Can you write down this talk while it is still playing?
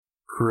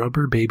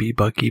Rubber baby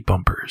buggy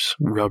bumpers.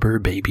 Rubber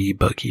baby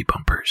buggy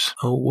bumpers.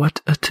 Oh,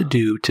 what a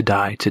to-do to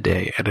die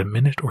today at a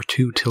minute or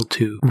two till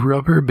 2.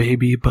 Rubber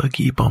baby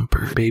buggy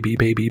bumper. Baby,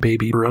 baby,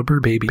 baby. Rubber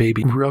baby,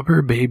 baby.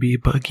 Rubber baby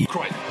buggy.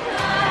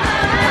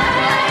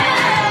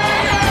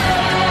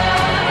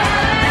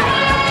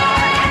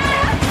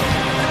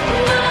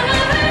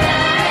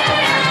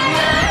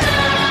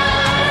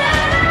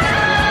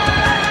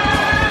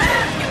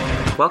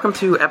 Welcome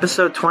to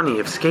episode 20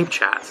 of Scape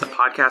Chats, a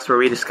podcast where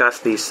we discuss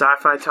the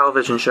sci-fi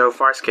television show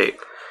Farscape.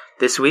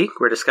 This week,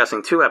 we're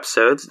discussing 2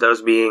 episodes,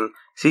 those being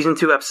Season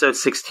 2, Episode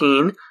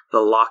 16,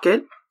 The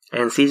Locket,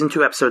 and Season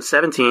 2, Episode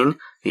 17,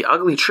 The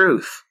Ugly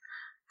Truth.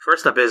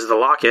 First up is The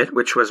Locket,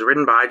 which was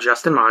written by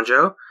Justin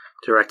Monjo,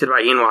 directed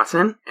by Ian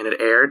Watson, and it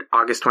aired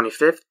August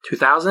 25th,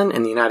 2000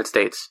 in the United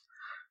States.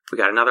 We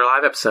got another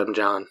live episode,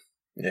 John.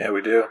 Yeah,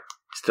 we do.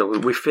 Still,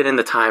 we fit in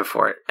the time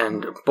for it,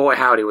 and boy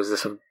howdy was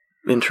this an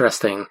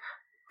interesting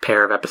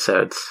pair of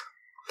episodes.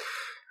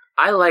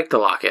 I like The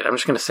Locket. I'm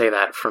just going to say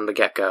that from the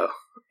get-go.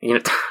 You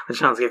know,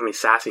 John's giving me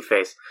sassy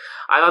face.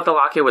 I thought The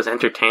Locket was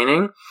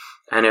entertaining,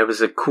 and it was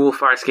a cool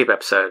Farscape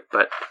episode,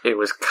 but it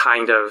was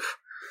kind of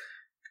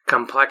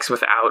complex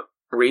without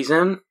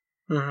reason,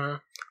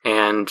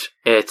 and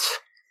it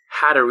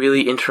had a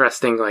really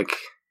interesting,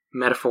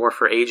 metaphor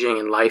for aging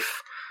and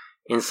life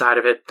inside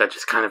of it that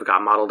just kind of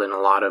got muddled in a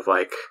lot of,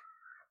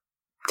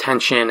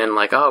 tension and,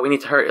 we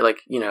need to hurry,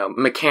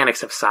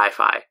 mechanics of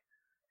sci-fi.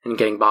 And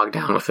getting bogged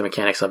down with the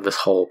mechanics of this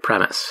whole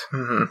premise.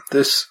 Mm-hmm.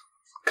 This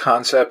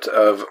concept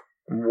of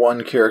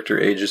one character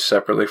ages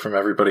separately from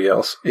everybody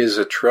else is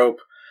a trope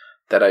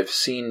that I've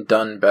seen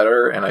done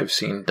better and I've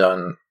seen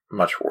done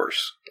much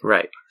worse.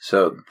 Right.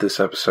 So this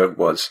episode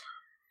was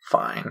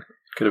fine.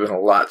 Could have been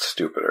a lot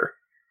stupider.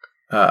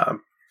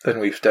 And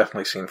we've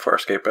definitely seen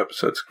Farscape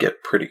episodes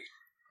get pretty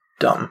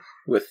dumb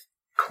with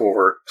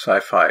core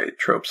sci-fi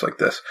tropes like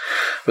this.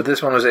 But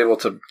this one was able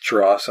to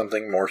draw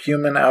something more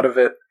human out of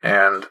it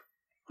and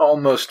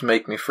almost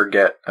make me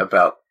forget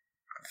about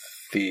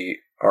the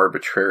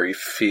arbitrary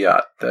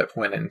fiat that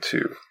went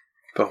into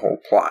the whole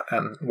plot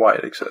and why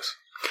it exists.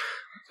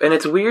 And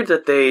it's weird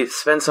that they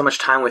spend so much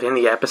time within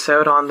the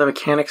episode on the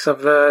mechanics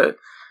of the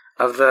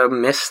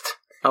mist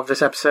of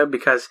this episode,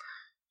 because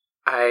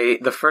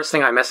the first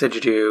thing I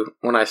messaged you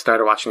when I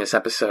started watching this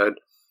episode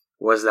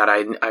was that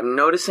I'm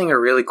noticing a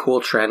really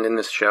cool trend in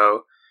this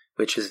show,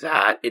 which is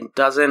that it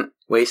doesn't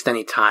waste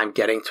any time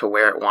getting to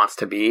where it wants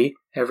to be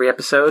every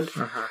episode.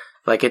 Uh-huh.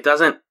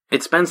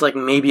 It spends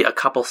maybe a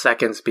couple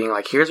seconds being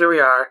here's where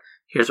we are,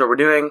 here's what we're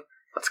doing,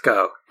 let's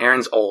go.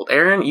 Erin's old.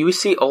 You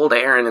see old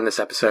Erin in this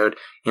episode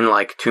in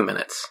 2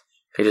 minutes.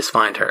 They just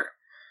find her.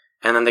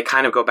 And then they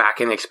kind of go back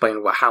and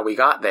explain how we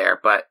got there,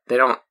 but they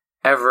don't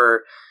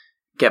ever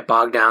get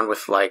bogged down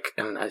with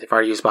and I've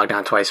already used bogged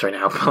down twice right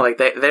now, but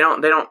they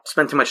don't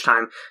spend too much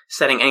time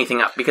setting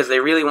anything up because they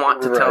really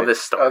want to tell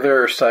this story.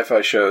 Other sci-fi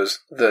shows,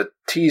 the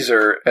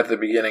teaser at the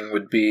beginning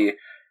would be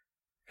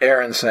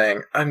Erin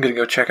saying, I'm going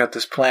to go check out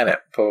this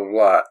planet, blah, blah,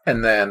 blah.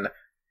 And then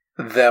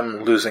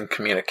them losing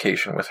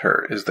communication with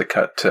her is the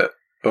cut to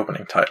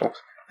opening titles.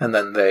 And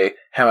then they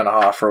hem and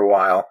haw for a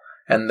while.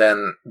 And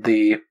then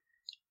the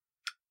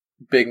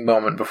big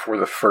moment before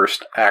the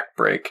first act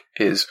break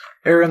is,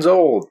 Erin's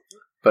old.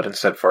 But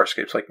instead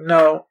Farscape's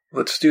no,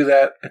 let's do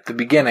that at the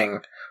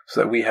beginning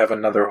so that we have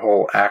another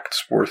whole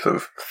act's worth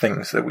of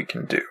things that we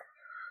can do.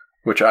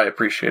 Which I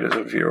appreciate as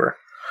a viewer.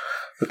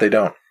 But they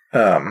don't.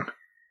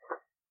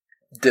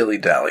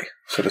 Dilly-dally,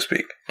 so to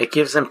speak. It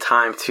gives them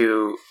time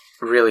to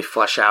really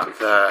flesh out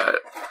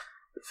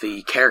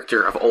the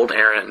character of old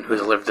Erin,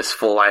 who's lived this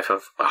full life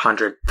of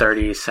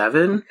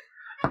 137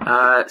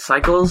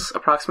 cycles,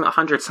 approximately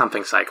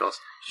 100-something cycles.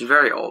 She's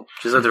very old.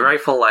 She's lived a very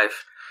full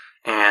life,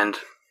 and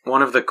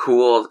one of the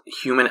cool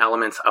human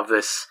elements of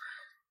this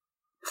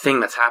thing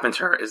that's happened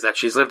to her is that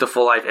she's lived a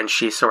full life, and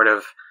she sort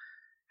of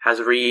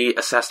has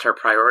reassessed her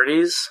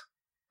priorities.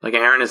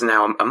 Erin is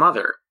now a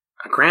mother,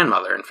 a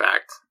grandmother, in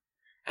fact.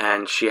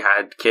 And she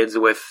had kids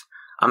with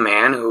a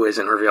man who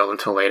isn't revealed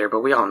until later,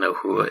 but we all know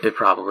who it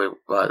probably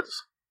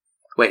was.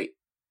 Wait.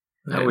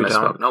 No, we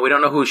don't. No, we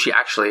don't know who she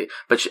actually...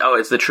 But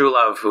it's the true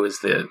love who is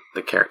the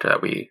character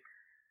that we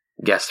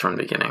guessed from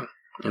the beginning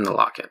in The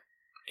Locket.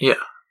 Yeah,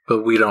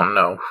 but we don't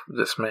know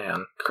this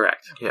man.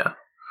 Correct. Yeah.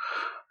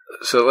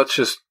 So let's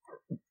just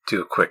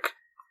do a quick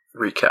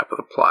recap of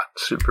the plot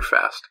super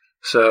fast.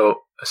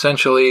 So,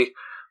 essentially...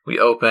 we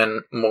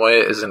open, Moya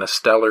is in a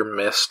stellar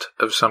mist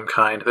of some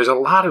kind. There's a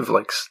lot of,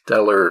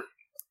 stellar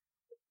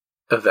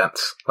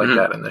events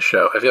that in the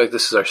show. I feel like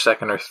this is our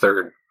second or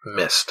third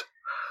mist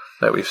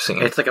that we've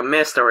seen. It's a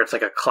mist, or it's a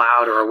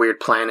cloud, or a weird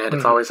planet. Mm-hmm.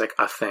 It's always,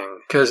 a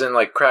thing. Because in,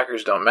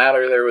 Crackers Don't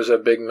Matter, there was a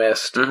big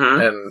mist,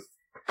 and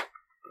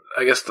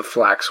I guess the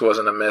Flax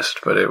wasn't a mist,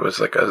 but it was,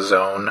 a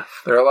zone.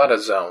 There are a lot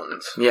of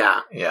zones.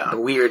 Yeah. Yeah.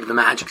 The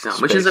magic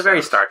zone, which is a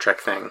very Star Trek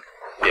thing.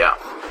 Yeah.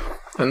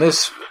 And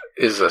this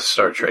is a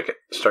Star Trek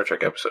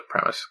episode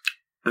premise.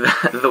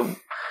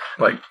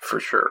 like for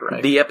sure,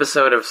 right? The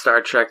episode of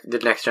Star Trek: The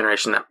Next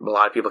Generation that a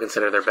lot of people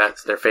consider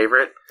their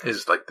favorite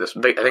is like this.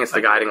 I think it's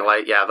the Guiding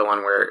Light. Yeah, the one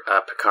where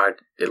Picard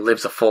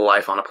lives a full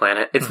life on a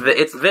planet. It's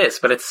this,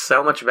 but it's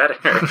so much better.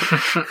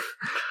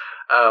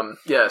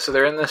 Yeah, so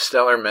they're in the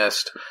stellar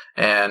mist,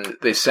 and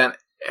they sent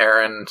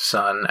Aaron's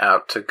son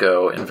out to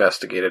go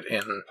investigate it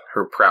in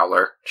her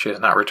prowler. She has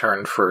not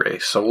returned for a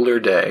solar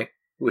day,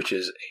 which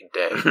is a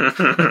day.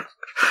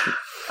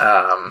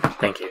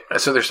 Thank you.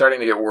 So they're starting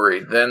to get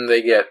worried. Then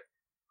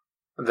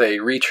they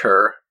reach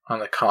her on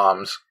the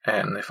comms,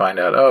 and they find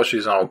out, oh,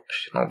 she's an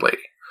old lady.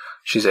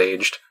 She's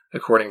aged,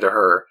 according to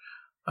her,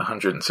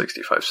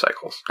 165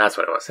 cycles. That's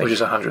what it was. Which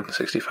is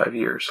 165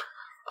 years.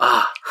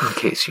 In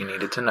case you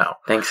needed to know.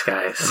 Thanks,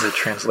 guys. The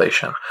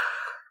translation.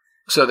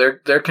 So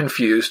they're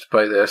confused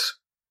by this,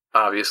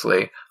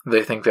 obviously.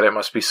 They think that it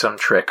must be some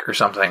trick or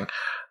something.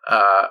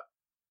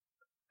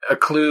 A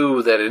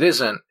clue that it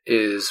isn't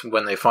is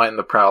when they find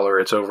the prowler,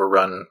 it's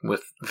overrun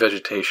with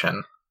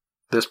vegetation.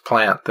 This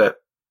plant that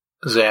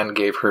Zan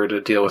gave her to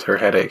deal with her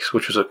headaches,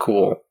 which was a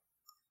cool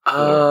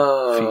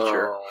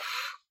feature.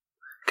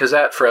 Because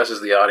that, for us as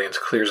the audience,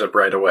 clears up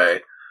right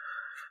away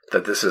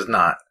that this is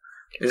not...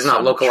 It's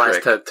not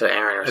localized to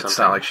Aaron or something. It's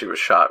not like she was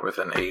shot with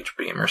an age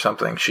beam or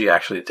something. She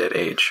actually did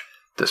age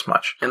this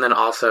much. And then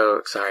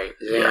also,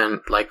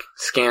 Zan,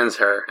 scans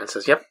her and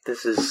says, yep,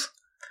 this is...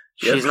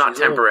 She's not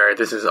temporary. Old.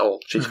 This is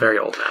old. She's very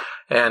old now.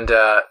 And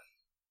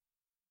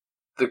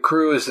the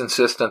crew is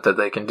insistent that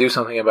they can do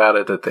something about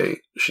it, that they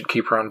should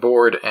keep her on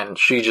board, and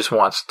she just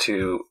wants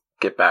to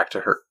get back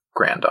to her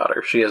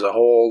granddaughter. She has a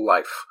whole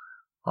life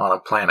on a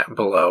planet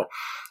below,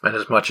 and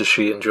as much as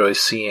she enjoys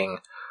seeing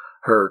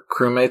her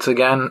crewmates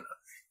again,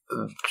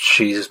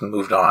 she's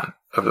moved on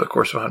over the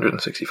course of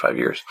 165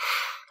 years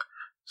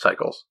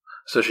cycles.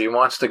 So she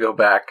wants to go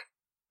back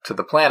to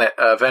the planet.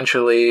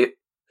 Eventually,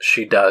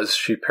 she does.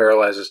 She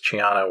paralyzes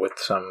Chiana with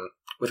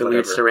a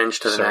weird syringe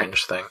to the neck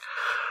thing,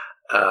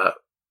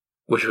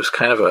 which was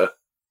kind of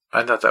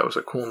I thought that was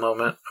a cool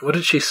moment. What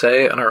did she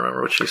say? I don't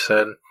remember what she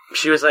said.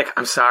 She was like,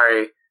 "I'm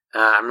sorry.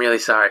 I'm really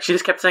sorry." She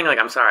just kept saying,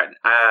 "I'm sorry.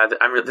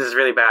 This is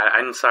really bad.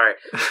 I'm sorry,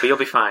 but you'll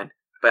be fine."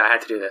 But I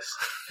had to do this.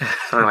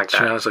 Something like that.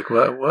 Chiana's like,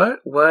 What?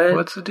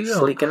 What's the deal?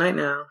 Sleek a night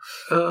now.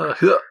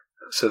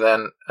 So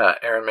then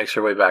Aaron makes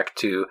her way back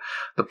to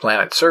the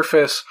planet's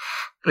surface.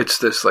 It's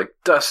this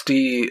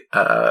dusty,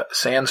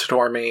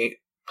 sandstormy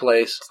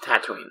place. It's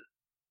Tatooine.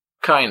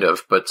 Kind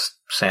of, but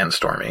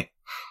sandstormy.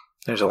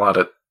 There's a lot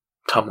of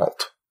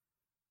tumult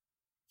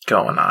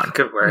going on.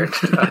 Good word.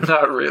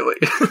 Not really.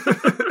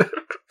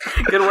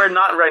 Good word,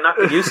 not right, not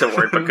the use of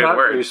word, but good not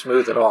word. Not very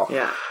smooth at all.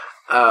 Yeah.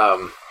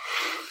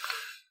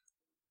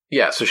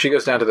 Yeah, so she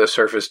goes down to the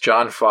surface.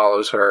 John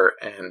follows her,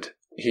 and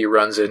he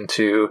runs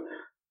into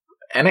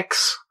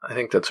Enix. I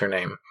think that's her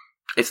name.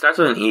 It starts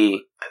with an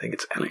E. I think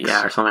it's Enix.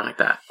 Yeah, or something like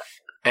that.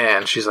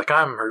 And she's like,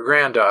 I'm her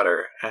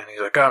granddaughter. And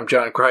he's like, I'm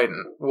John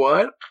Crichton.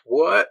 What?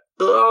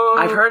 Oh.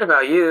 I've heard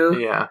about you.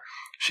 Yeah.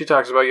 She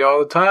talks about you all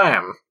the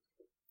time.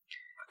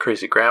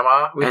 Crazy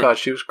grandma. We thought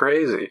she was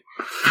crazy.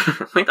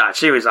 We thought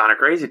she was on her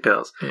crazy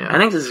pills. Yeah. I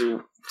think this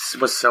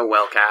was so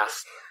well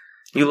cast.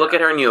 You look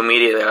at her and you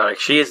immediately are like,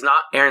 she is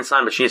not Aaron's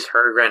son, but she's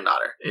her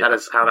granddaughter. Yeah. That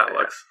is how that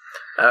looks.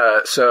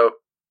 So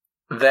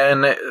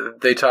then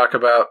they talk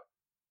about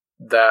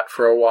that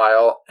for a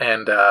while,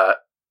 and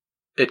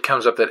it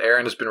comes up that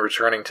Aaron has been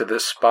returning to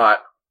this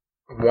spot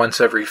once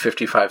every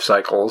 55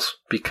 cycles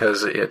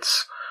because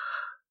it's,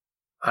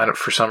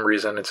 for some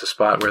reason, it's a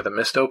spot where the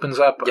mist opens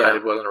up. Yeah. I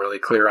wasn't really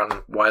clear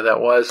on why that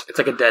was. It's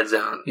like a dead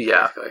zone.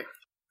 Yeah. Basically.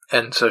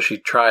 And so she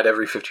tried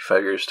every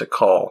 55 years to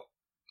call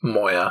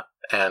Moya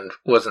and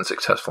wasn't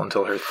successful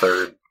until her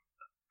third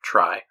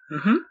try.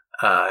 Mm-hmm.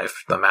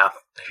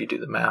 If you do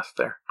the math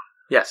there.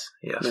 Yes.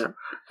 Yeah.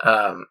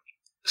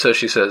 So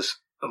she says,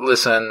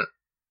 listen,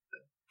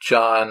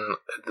 John,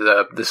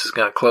 this is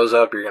going to close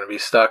up. You're going to be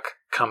stuck.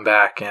 Come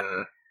back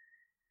in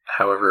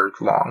however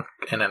long,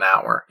 in an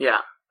hour. Yeah.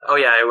 Oh,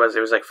 yeah, it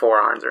was like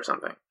 4 arns or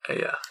something.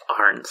 Yeah.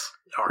 Arns.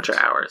 Which are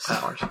hours.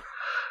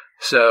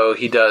 So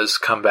he does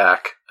come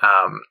back,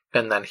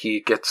 and then he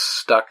gets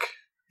stuck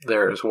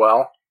there as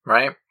well,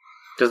 right?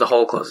 Because the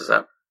hole closes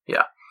up.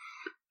 Yeah.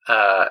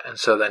 And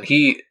so then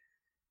he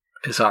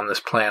is on this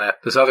planet,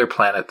 this other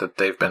planet that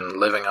they've been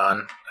living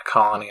on, a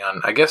colony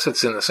on. I guess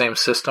it's in the same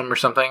system or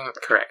something.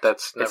 Correct.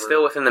 It's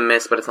still within the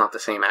mist, but it's not the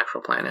same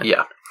actual planet.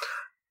 Yeah.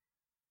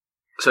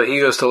 So he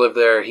goes to live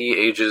there. He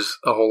ages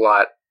a whole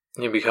lot.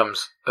 He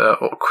becomes a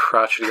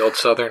crotchety old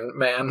Southern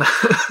man.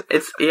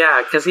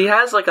 Because he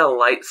has like a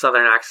light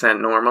Southern accent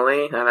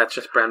normally, and that's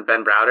just Ben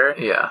Browder.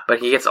 Yeah.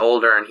 But he gets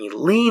older and he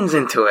leans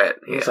into it.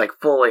 He's like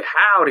fully,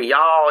 howdy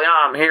y'all,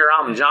 yeah, I'm here,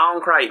 I'm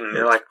John Crichton.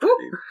 You're like, whoop.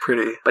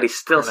 Pretty. But he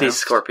still sees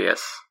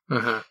Scorpius,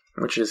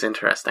 mm-hmm. which is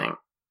interesting.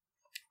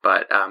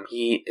 But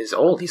he is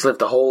old. He's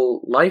lived a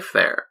whole life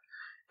there.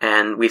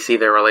 And we see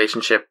their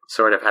relationship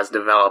sort of has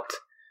developed,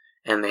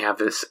 and they have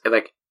this,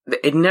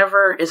 it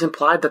never is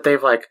implied that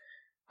they've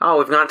oh,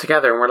 we've gone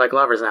together and we're like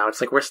lovers now. It's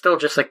like we're still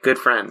just like good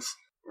friends.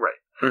 Right.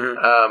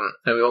 Mm-hmm.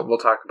 And we'll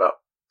talk about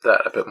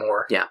that a bit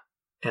more. Yeah.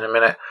 in a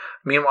minute.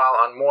 Meanwhile,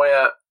 on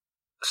Moya,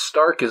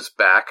 Stark is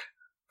back.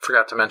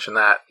 Forgot to mention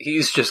that.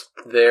 He's just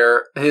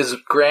there. His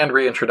grand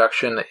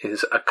reintroduction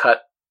is a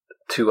cut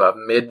to a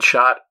mid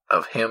shot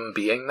of him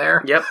being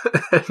there. Yep.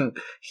 And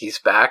he's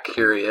back.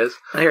 Here he is.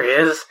 There he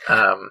is.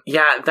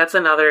 Yeah, that's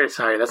another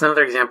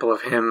example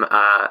of him,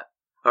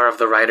 or of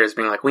the writers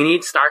being like, we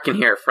need Stark in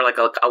here for like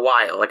a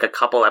while, like a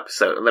couple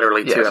episodes,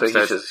 literally 2 episodes. So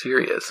he's just, here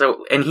he is.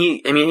 So, and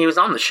he was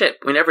on the ship.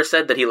 We never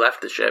said that he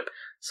left the ship.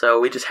 So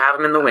we just have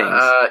him in the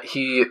wings.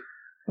 He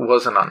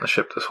wasn't on the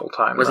ship this whole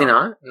time. Was he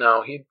not?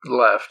 No, he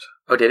left.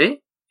 Oh, did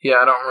he? Yeah,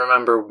 I don't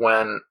remember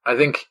when. I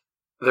think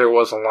there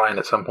was a line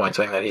at some point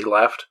saying that he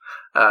left.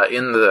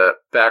 In the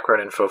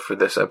background info for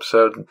this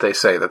episode, they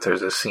say that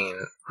there's a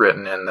scene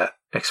written in that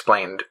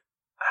explained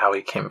how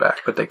he came back,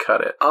 but they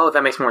cut it. Oh,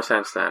 that makes more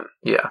sense then.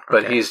 Yeah,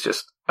 but Okay. he's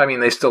just, I mean,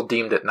 they still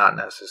deemed it not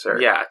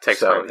necessary. Yeah, it takes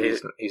so time.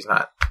 he's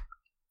not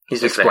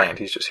He's just explained,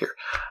 he's just here.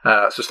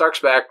 So Stark's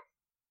back.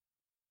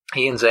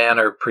 He and Zan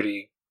are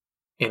pretty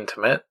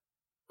intimate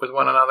with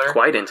one another.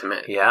 quite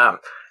intimate. Yeah,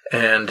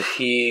 and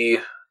he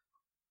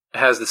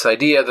has this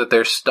idea that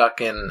they're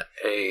stuck in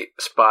a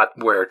spot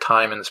where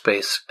time and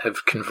space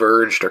have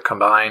converged or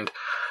combined,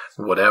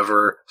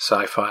 whatever,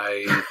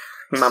 sci-fi,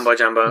 Mumbo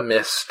jumbo.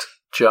 mist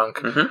junk.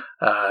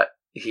 Mm-hmm.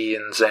 He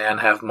and Zan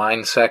have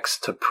mind sex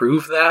to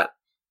prove that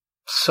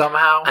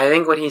somehow. I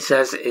think what he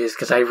says is,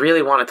 because I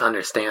really wanted to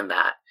understand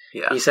that.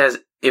 Yeah. He says,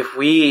 if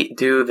we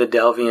do the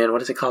Delvian,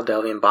 what is it called?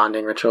 Delvian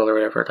bonding ritual or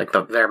whatever, like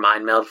their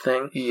mind meld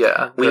thing.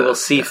 Yeah. We will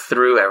see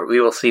through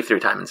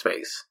time and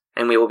space.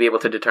 And we will be able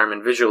to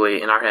determine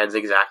visually in our heads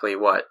exactly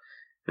what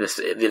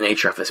the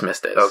nature of this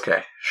mist is.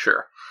 Okay,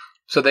 sure.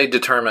 So they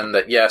determine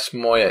that, yes,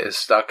 Moya is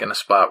stuck in a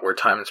spot where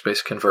time and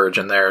space converge,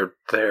 and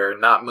they're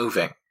not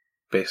moving,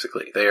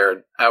 basically. They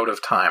are out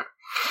of time.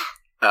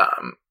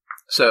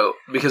 So,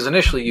 because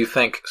initially you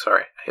think...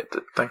 Sorry, I hit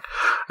the thing.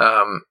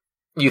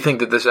 You think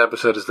that this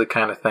episode is the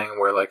kind of thing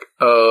where, like,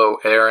 oh,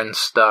 Aaron's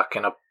stuck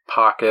in a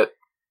pocket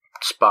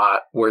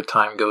spot where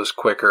time goes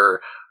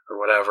quicker, or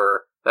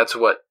whatever. That's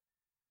what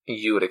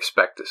you would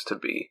expect this to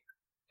be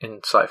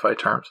in sci-fi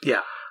terms.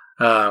 Yeah.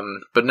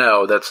 But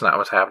no, that's not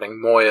what's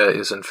happening. Moya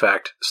is in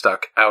fact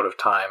stuck out of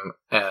time,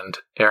 and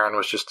Aaron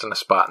was just in a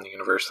spot in the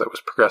universe that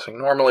was progressing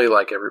normally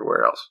like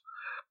everywhere else.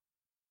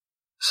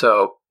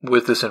 So,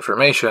 with this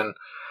information,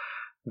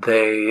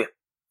 they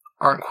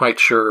aren't quite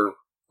sure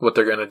what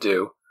they're going to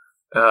do.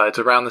 It's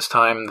around this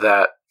time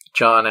that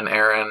John and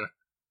Aaron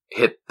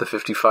hit the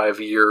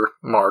 55-year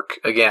mark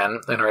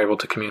again and are able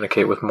to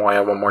communicate with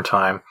Moya one more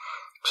time.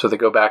 So they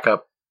go back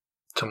up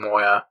to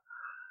Moya,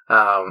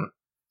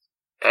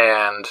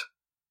 and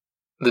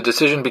the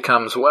decision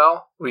becomes,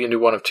 well, we can do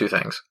one of two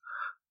things.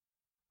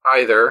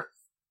 Either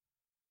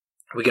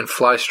we can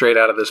fly straight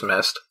out of this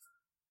mist.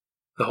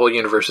 The whole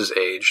universe is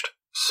aged,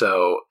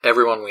 so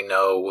everyone we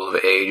know will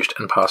have aged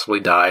and possibly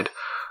died.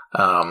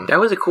 That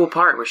was a cool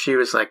part where she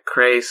was like,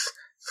 Crace,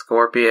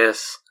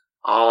 Scorpius,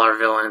 all our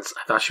villains.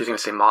 I thought she was going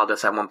to say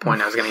Maldus at one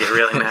point. I was going to get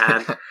really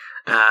mad.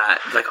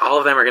 Like, all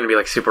of them are going to be,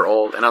 like, super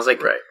old. And I was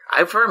like, right.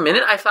 For a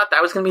minute, I thought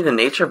that was going to be the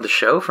nature of the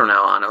show from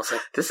now on. I was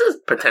like, this is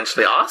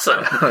potentially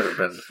awesome. That would have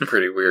been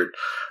pretty weird.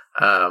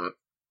 I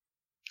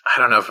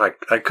don't know if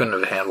I couldn't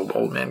have handled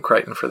Old Man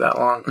Crichton for that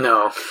long.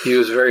 No. He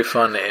was very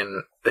fun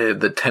in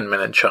the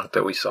 10-minute chunk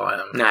that we saw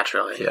him.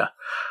 Naturally. Yeah.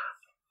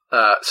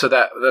 So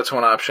that's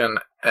one option,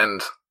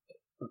 and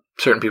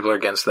certain people are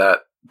against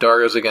that.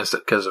 Dargo's against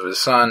it because of his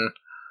son.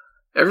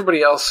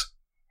 Everybody else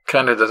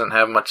kind of doesn't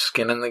have much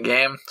skin in the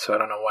game, so I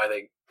don't know why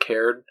they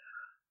cared.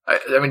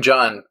 I mean,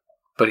 John,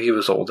 but he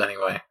was old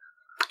anyway.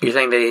 You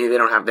think they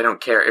don't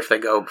care if they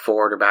go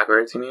forward or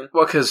backwards, you mean?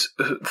 Well, because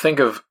think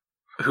of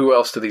who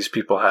else do these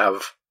people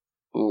have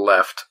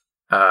left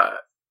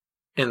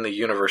in the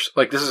universe.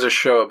 Like, this is a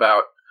show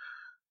about...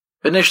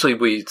 Initially,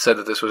 we said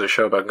that this was a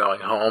show about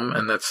going home,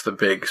 and that's the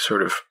big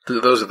sort of...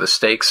 Those are the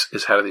stakes,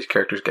 is how do these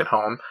characters get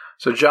home.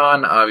 So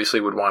John obviously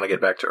would want to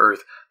get back to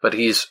Earth, but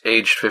he's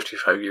aged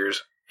 55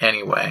 years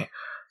anyway.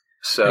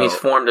 So he's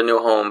formed a new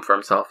home for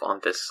himself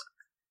on this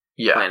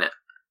planet.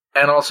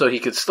 And also, he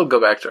could still go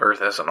back to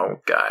Earth as an old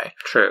guy.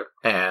 True.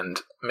 And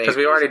because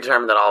we already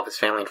determined that all of his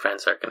family and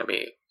friends are going to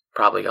be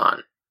probably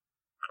gone.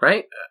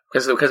 Right?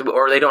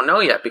 Or they don't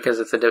know yet,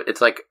 because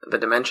it's like the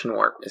dimension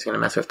warp is going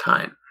to mess with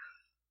time.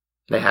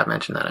 They have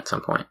mentioned that at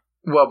some point.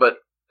 Well, but,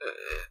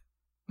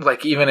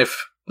 like, even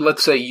if,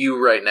 let's say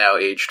you right now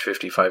aged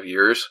 55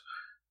 years,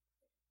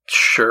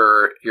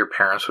 sure, your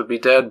parents would be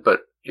dead,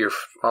 but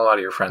a lot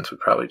of your friends would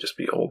probably just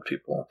be old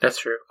people. That's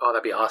true. Oh,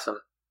 that'd be awesome.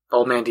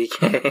 Old man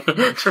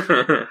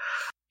DK.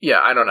 Yeah,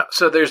 I don't know.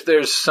 So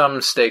there's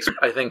some stakes.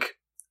 I think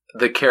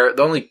the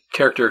only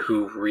character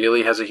who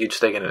really has a huge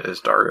stake in it is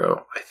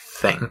Dargo, I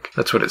think.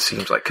 That's what it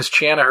seems like. Because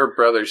Chiana, her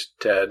brother's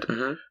dead,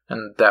 mm-hmm.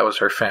 and that was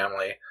her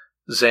family.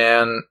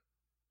 Zan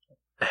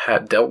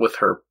had dealt with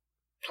her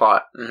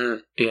plot mm-hmm.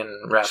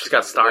 in Rasputin. She's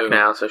got Stark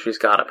now, so she's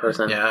got a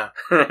person. Yeah.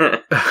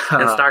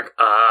 And Stark,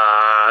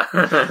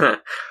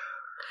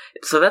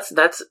 So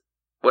that's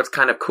what's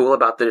kind of cool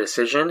about the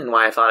decision, and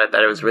why I thought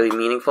that it was really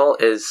meaningful,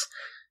 is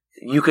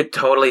you could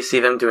totally see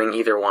them doing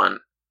either one.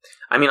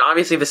 I mean,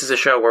 obviously this is a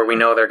show where we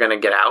know they're going to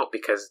get out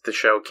because the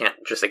show can't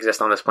just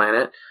exist on this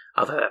planet.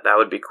 Although that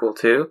would be cool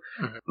too.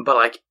 Mm-hmm. But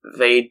like,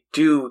 they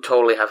do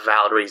totally have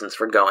valid reasons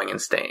for going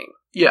and staying.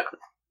 Yeah.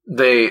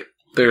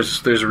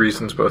 There's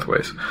reasons both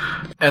ways.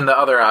 And the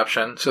other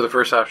option, so the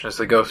first option is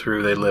they go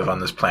through, they live on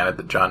this planet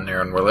that John and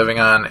Aaron were living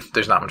on.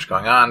 There's not much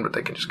going on, but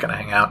they can just kind of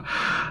hang out.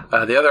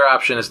 The other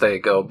option is they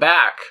go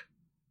backwards.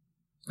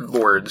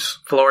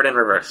 Forward and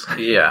reverse.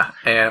 Yeah,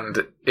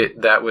 and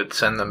that would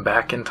send them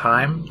back in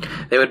time.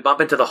 They would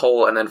bump into the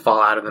hole and then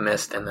fall out of the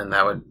mist, and then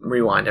that would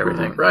rewind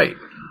everything. Right.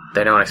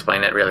 They don't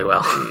explain it really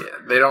well. Yeah,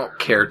 they don't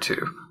care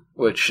to,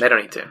 which... They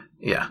don't need to.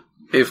 Yeah.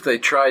 If they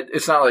tried,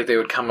 it's not like they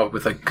would come up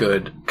with a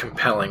good,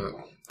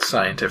 compelling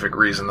scientific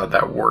reason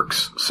that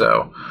works.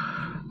 So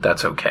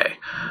that's okay.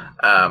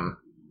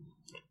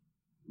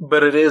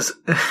 But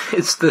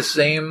it's the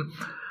same,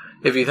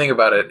 if you think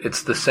about it,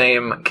 it's the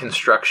same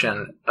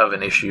construction of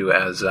an issue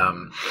as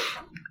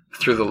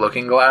Through the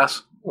Looking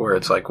Glass, where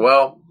it's like,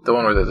 well, the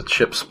one where the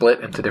ship split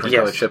into different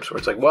colored ships, where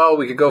it's like, well,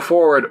 we could go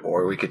forward,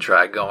 or we could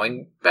try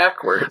going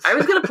backwards. I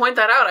was going to point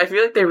that out. I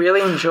feel like they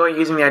really enjoy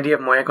using the idea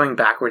of Moya going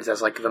backwards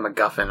as like the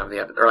MacGuffin of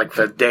the episode, or like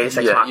the Deus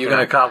Ex Machina. You can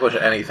accomplish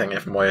anything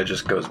if Moya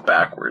just goes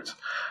backwards.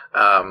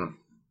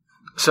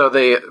 So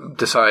they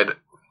decide,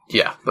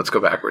 yeah, let's go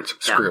backwards.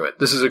 Screw it.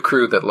 This is a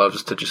crew that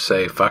loves to just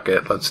say, fuck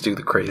it, let's do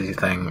the crazy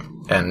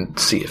thing and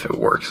see if it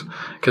works.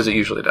 Because it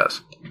usually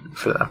does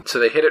for them. So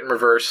they hit it in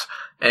reverse,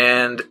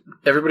 and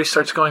everybody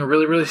starts going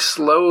really, really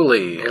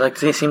slowly.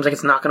 It seems like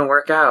it's not going to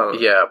work out.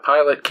 Yeah,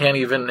 pilot can't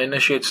even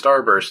initiate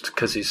Starburst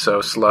because he's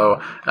so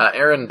slow.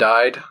 Aaron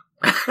died.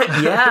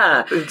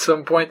 Yeah. At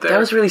some point there. That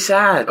was really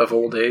sad. Of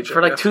old age.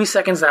 For like 2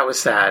 seconds, that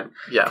was sad.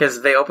 Yeah.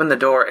 Because they open the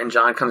door, and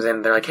John comes in,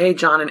 and they're like, hey,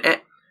 John,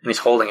 and he's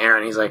holding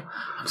Aaron. He's like,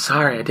 I'm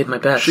sorry, I did my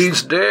best.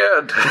 She's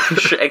dead.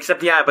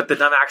 Except, yeah, but the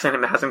dumb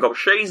accent has him go,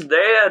 she's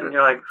dead. And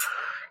you're like,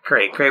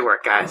 great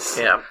work, guys.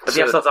 Yeah. But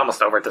the episode's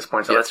almost over at this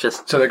point, so let's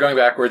just... So they're going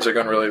backwards, they're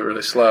going really,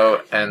 really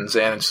slow, and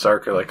Zan and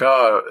Stark are like,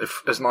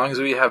 as long as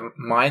we have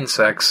mind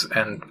sex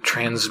and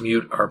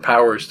transmute our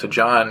powers to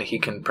John, he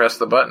can press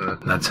the button.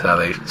 And that's how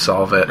they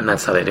solve it. And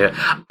that's how they do it.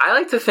 I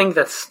like to think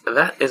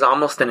that is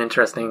almost an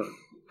interesting...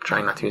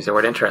 Trying not to use the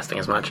word interesting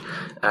as much.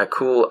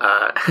 Cool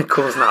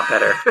is not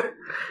better.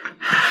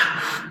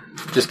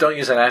 Just don't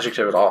use an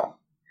adjective at all.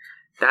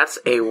 That's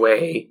a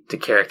way to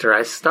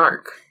characterize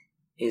Stark.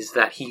 Is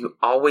that he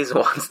always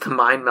wants to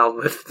mind meld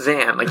with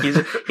Zan. Like, he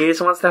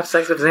just wants to have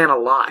sex with Zan a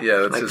lot.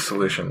 Yeah, that's his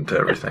solution to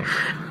everything.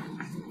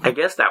 I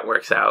guess that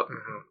works out.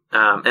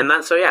 Mm-hmm. And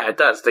then, so yeah, it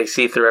does. They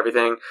see through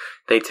everything.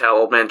 They tell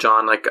Old Man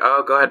John, like,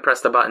 oh, go ahead,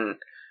 press the button.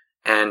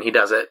 And he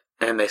does it.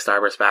 And they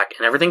starburst back.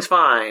 And everything's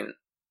fine.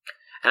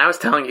 And I was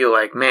telling you,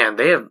 like, man,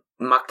 they have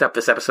mucked up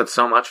this episode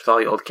so much with all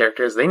the old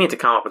characters. They need to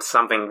come up with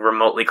something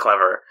remotely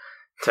clever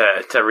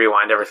to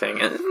rewind everything.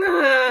 It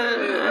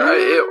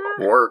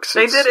works.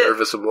 They did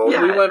serviceable.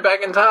 Yeah. We went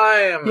back in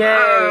time.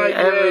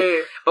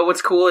 Yay! But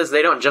what's cool is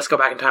they don't just go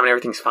back in time and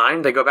everything's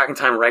fine. They go back in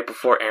time right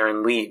before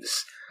Aaron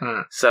leaves.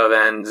 So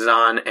then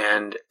Zahn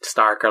and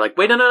Stark are like,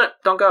 wait, no,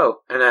 don't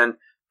go. And then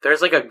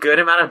there's like a good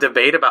amount of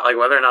debate about like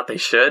whether or not they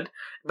should.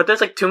 But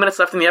there's like 2 minutes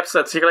left in the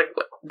episode, so you're like,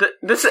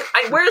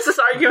 where is this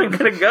argument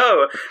going to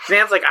go?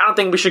 Zan's like, I don't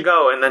think we should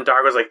go. And then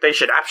Dargo's like,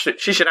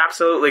 she should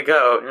absolutely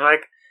go. And you're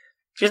like,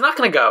 she's not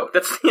going to go.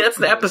 That's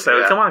the episode.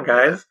 Yeah. Come on,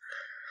 guys.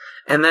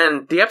 And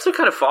then the episode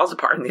kind of falls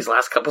apart in these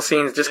last couple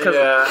scenes just because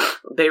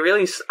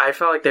I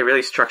felt like they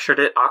really structured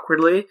it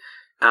awkwardly.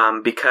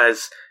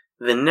 Because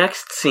the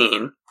next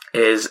scene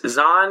is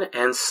Zahn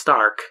and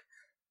Stark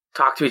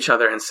talk to each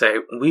other and say,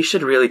 we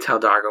should really tell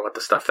Dargo what the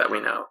stuff that we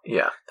know.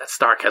 Yeah. That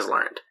Stark has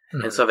learned.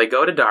 Mm-hmm. And so they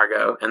go to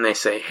Dargo and they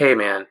say, hey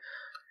man,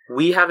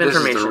 we have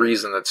information. This is the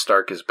reason that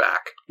Stark is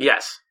back.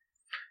 Yes.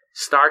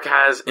 Stark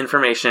has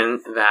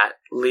information that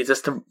leads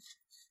us to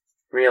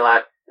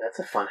realize... That's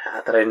a fun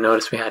hat that I didn't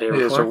notice we had here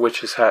before. There's a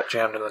witch's hat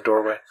jammed in the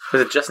doorway.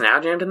 Was it just now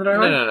jammed in the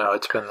doorway? No.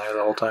 It's been there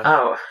the whole time.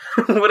 Oh.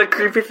 What a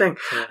creepy thing.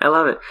 Yeah. I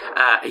love it.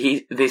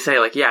 They say,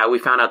 like, yeah, we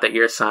found out that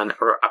your son,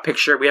 or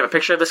we have a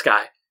picture of this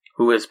guy,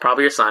 who is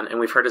probably your son,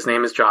 and we've heard his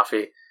name is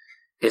Joffrey,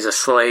 is a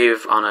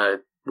slave on a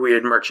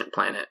weird merchant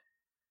planet.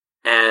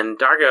 And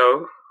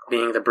Dargo,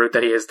 being the brute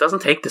that he is,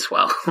 doesn't take this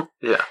well.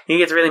 Yeah. He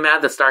gets really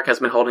mad that Stark has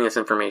been holding this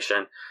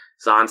information.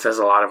 Zahn says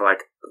a lot of,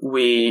 like,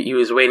 he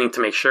was waiting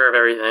to make sure of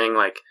everything,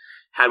 like,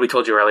 had we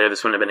told you earlier,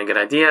 this wouldn't have been a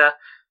good idea.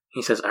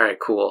 He says, all right,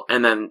 cool.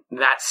 And then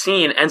that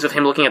scene ends with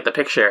him looking at the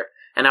picture.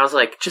 And I was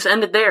like, just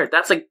end it there.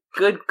 That's a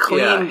good,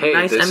 clean,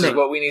 nice ending. This is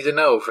what we need to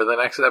know for the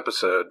next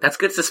episode. That's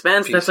good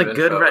suspense. That's like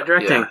good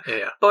directing.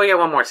 Yeah. Oh, yeah,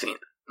 one more scene.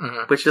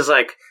 Mm-hmm. Which is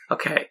like,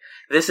 okay,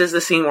 this is the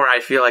scene where I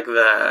feel like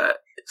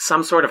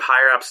some sort of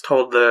higher-ups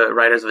told the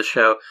writers of the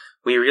show,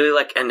 we really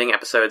like ending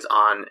episodes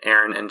on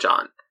Aaron and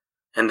John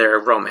and their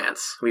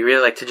romance. We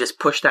really like to just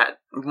push that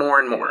more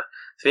and more.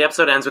 So the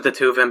episode ends with the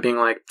two of them being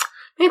like,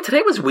 man,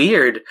 today was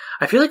weird.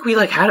 I feel like we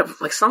had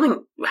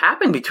something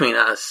happened between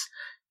us.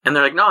 And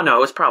they're like, no, it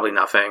was probably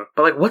nothing.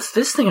 But like, what's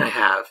this thing I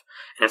have?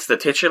 And it's the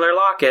titular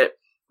locket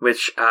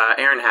which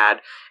Erin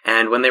had.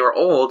 And when they were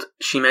old,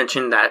 she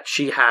mentioned that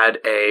she had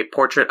a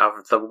portrait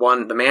of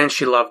the man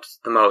she loved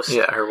the most.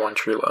 Yeah, her one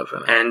true love.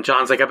 And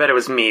John's like, I bet it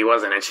was me,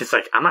 wasn't it? She's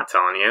like, I'm not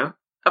telling you.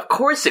 Of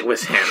course it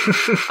was him.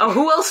 Oh,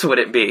 who else would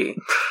it be?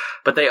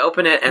 But they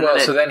open it and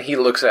so then he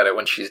looks at it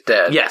when she's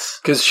dead. Yes.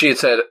 Because she had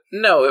said,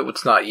 no,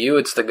 it's not you.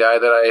 It's the guy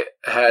that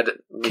I had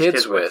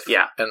kids with.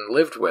 Yeah. And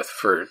lived with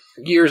for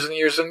years and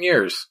years and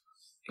years.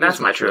 That's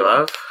my true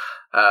love.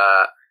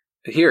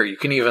 Here, you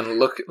can even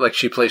look, like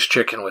she plays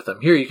chicken with him.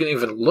 Here, you can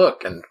even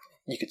look and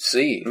you can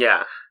see.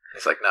 Yeah.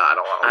 He's like, no, I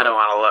don't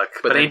want to look.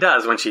 But he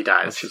does when she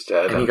dies. When she's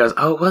dead. And he goes,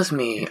 oh, it was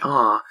me.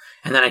 Aw.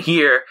 And then I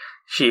hear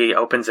she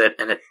opens it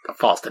and it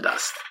falls to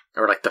dust.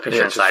 Or like the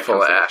picture inside. It's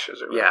full of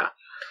ashes. Or whatever. Yeah.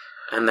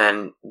 And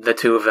then the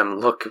two of them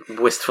look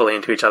wistfully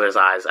into each other's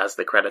eyes as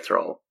the credits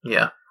roll.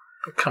 Yeah.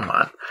 Come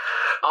on.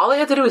 All they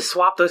had to do is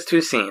swap those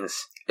two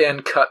scenes.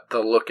 And cut the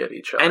look at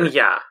each other. And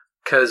yeah.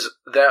 Because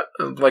that,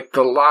 like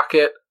the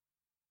locket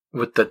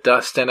with the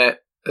dust in it,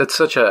 it's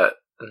such a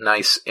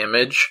nice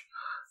image.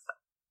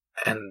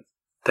 And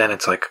then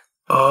it's like,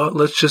 oh,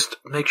 let's just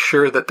make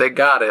sure that they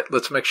got it.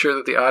 Let's make sure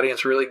that the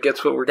audience really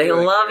gets what we're doing. They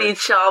love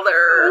each other.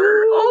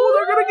 Oh,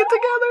 they're going to get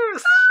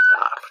together.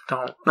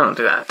 Stop. Don't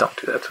do that. Don't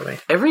do that to me.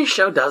 Every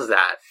show does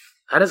that.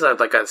 That is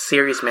a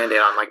serious mandate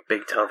on like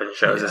big television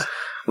shows. Is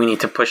we need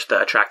to push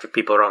the attractive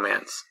people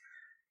romance.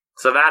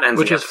 So that ends.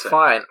 Which is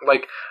fine.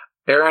 Like,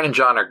 Erin and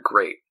John are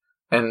great.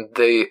 And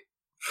they,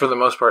 for the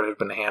most part, have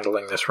been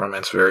handling this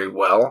romance very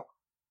well.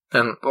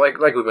 And like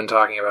we've been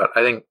talking about,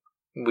 I think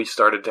we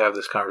started to have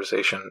this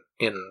conversation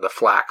in the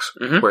Flax,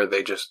 where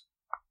they just,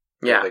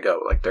 there they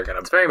go. Like, they're going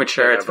to... It's very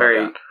mature. It's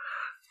very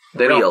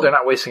real. They're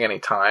not wasting any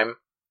time.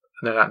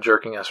 They're not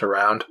jerking us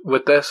around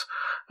with this.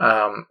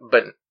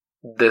 But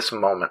this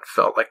moment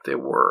felt like they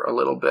were a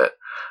little bit...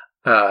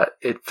 I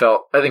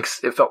think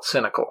it felt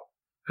cynical,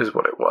 is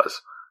what it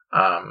was.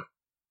 I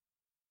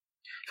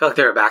feel like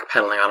they were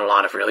backpedaling on a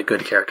lot of really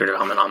good character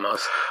development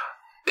almost.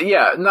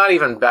 Yeah, not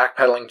even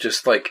backpedaling,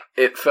 just like,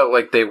 it felt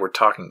like they were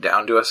talking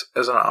down to us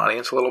as an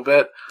audience a little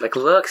bit. Like,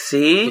 look,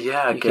 see?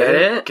 Yeah, you get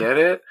it? Get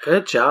it?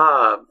 Good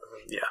job.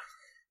 Yeah.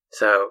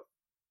 So,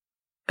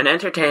 an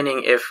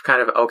entertaining, if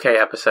kind of okay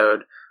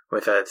episode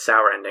with a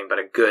sour ending, but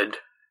a good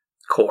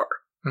core.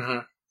 Mm-hmm.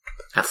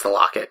 That's the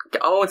locket.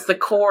 Oh, it's the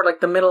core,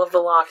 like the middle of the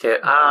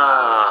locket.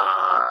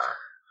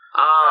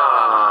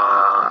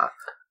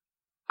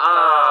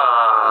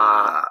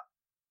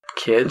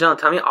 Kid, John,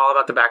 tell me all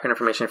about the background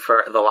information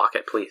for the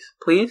locket, please.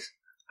 Please?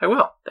 I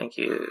will. Thank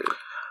you.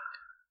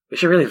 We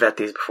should really vet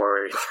these before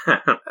we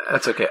read them.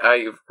 That's okay.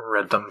 I've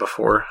read them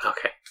before.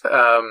 Okay.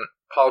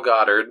 Paul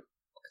Goddard.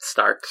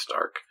 Stark.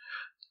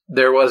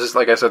 There was,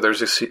 like I said,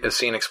 there's a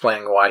scene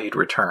explaining why he'd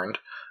returned,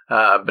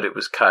 but it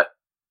was cut.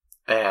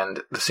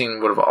 And the scene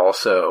would have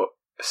also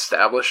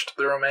established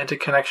the romantic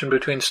connection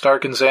between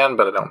Stark and Zan,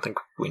 but I don't think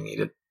we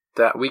needed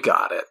that. We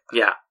got it.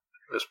 Yeah.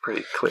 It was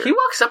pretty clear. He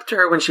walks up to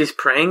her when she's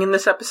praying in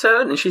this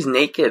episode, and she's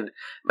naked.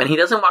 And he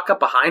doesn't walk up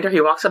behind her,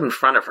 he walks up in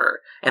front of her,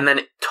 and then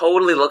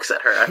totally looks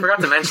at her. I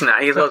forgot to mention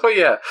that. He goes, oh,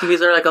 yeah. He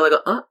gives her like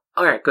a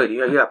alright, good,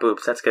 you got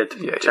boobs, that's good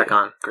to check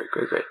on. Great.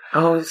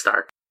 Oh,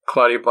 Stark.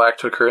 Claudia Black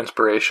took her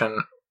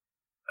inspiration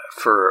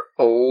for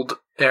old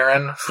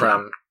Erin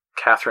from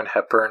Katharine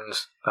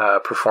Hepburn's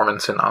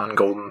performance in On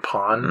Golden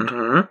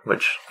Pond,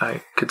 which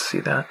I could see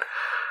that.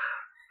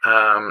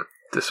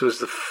 This was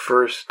the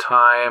first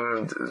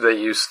time they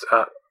used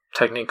a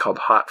technique called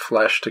hot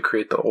flesh to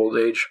create the old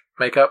age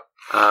makeup.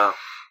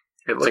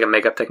 It's like a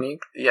makeup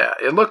technique? Yeah,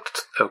 it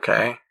looked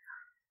okay.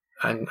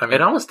 I mean,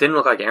 it almost didn't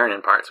look like Erin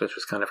in parts, which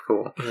was kind of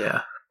cool.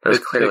 Yeah. It was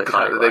clearly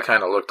they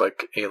kind of looked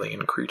like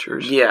alien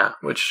creatures. Yeah.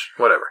 Which,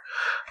 whatever.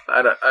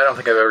 I don't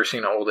think I've ever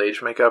seen old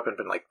age makeup and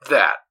been like,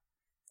 that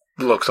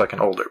looks like an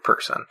older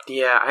person.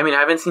 Yeah, I mean, I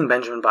haven't seen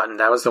Benjamin Button.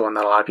 That was the one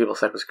that a lot of people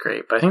said was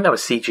great. But I think that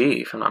was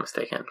CG, if I'm not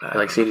mistaken.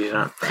 Like CG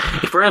done.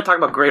 If we're going to talk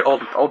about great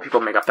old people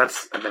makeup,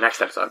 that's the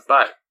next episode.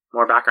 But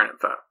more background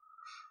info.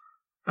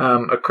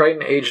 A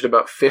Crichton aged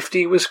about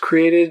 50 was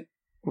created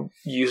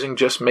using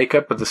just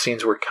makeup, but the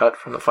scenes were cut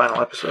from the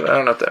final episode. I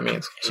don't know what that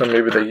means. So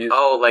maybe they used...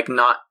 Oh, like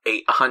not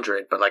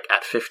 100, but like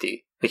at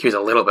 50. Like he was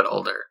a little bit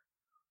older.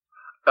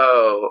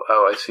 Oh,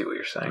 I see what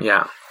you're saying.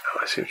 Yeah. Oh,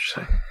 I see what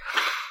you're saying.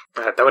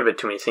 That would have been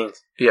too many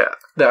scenes. Yeah.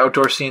 The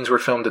outdoor scenes were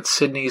filmed at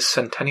Sydney's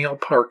Centennial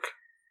Park.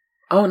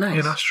 Oh, nice.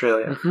 In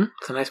Australia. Mm-hmm.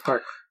 It's a nice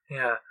park.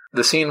 Yeah.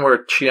 The scene where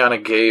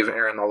Chiana gave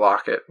Erin the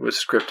locket was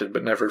scripted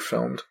but never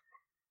filmed.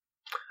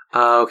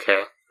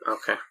 Okay.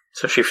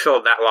 So she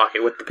filled that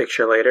locket with the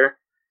picture later?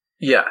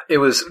 Yeah. It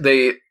was,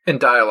 in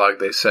dialogue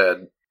they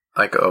said,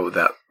 like, oh,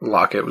 that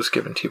locket was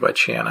given to you by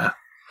Chiana.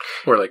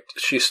 Or like,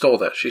 she stole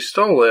that. She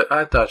stole it.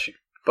 I thought she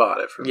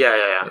bought it from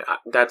Yeah.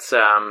 That's,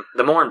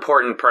 the more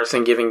important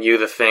person giving you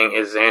the thing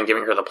is Zan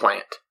giving her the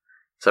plant.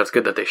 So it's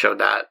good that they showed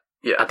that.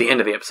 Yeah. At the end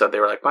of the episode, they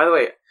were like, by the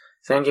way,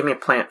 Zan gave me a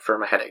plant for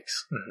my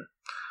headaches. Mm-hmm.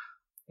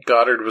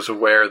 Goddard was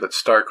aware that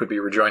Stark would be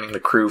rejoining the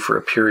crew for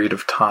a period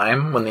of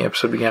time when the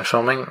episode began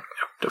filming.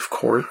 Of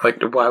course. Like,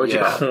 why would you...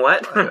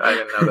 What? I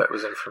didn't know that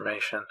was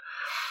information.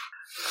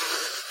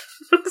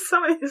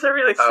 Some of these are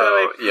really silly.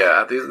 Oh,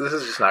 yeah. This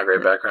is just not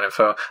great background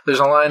info. There's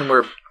a line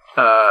where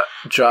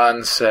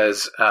John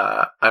says,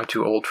 I'm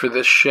too old for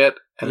this shit.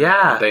 And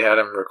they had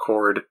him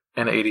record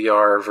an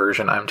ADR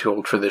version, I'm too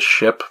old for this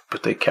ship,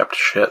 but they kept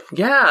shit.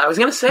 Yeah, I was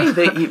going to say,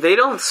 they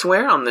don't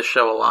swear on this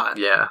show a lot.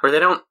 Yeah. Or they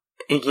don't,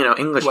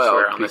 English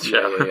swear on this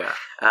show. Yeah.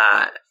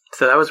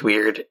 So that was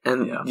weird.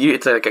 And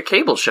it's like a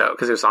cable show,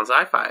 because it was on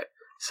Sci-Fi.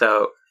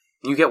 So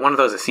you get one of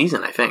those a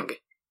season, I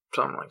think.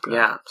 Something like that.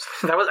 Yeah.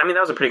 That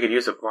was a pretty good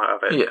use of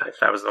it. Yeah. If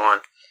that was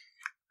the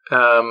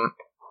one.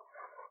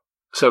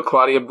 So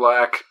Claudia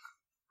Black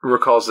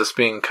recalls this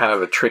being kind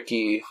of a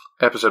tricky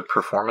episode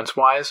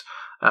performance-wise,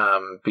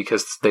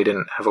 because they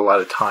didn't have a lot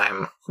of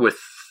time with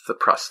the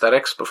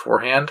prosthetics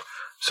beforehand,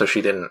 so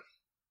she didn't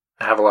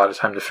have a lot of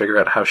time to figure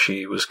out how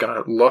she was going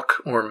to look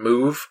or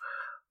move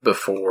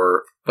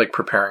before, like,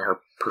 preparing her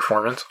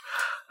performance.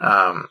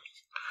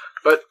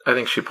 But I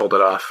think she pulled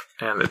it off,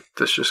 and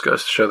this just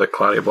goes to show that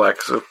Claudia Black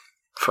is a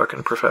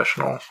fucking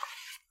professional,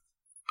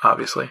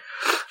 obviously.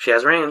 She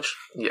has range.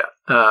 Yeah.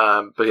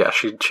 But yeah,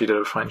 she did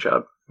a fine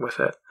job with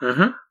it.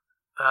 Mm-hmm.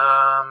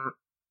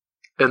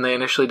 And they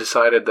initially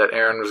decided that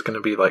Erin was going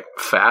to be, like,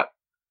 fat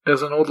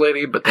as an old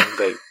lady, but then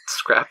they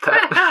scrapped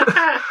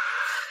that.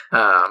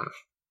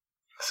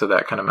 So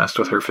that kind of messed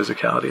with her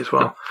physicality as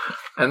well.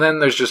 And then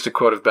there's just a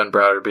quote of Ben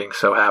Browder being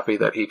so happy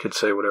that he could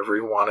say whatever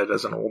he wanted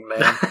as an old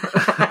man.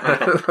 I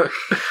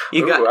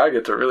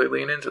get to really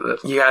lean into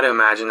this. You got to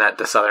imagine that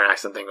the Southern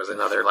accent thing was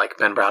another, like,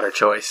 Ben Browder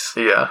choice.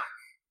 Yeah.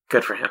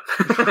 Good for him.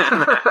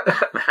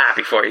 I'm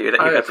happy for you that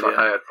you got to do that.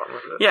 I had fun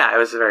with it. Yeah, it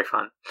was very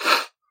fun.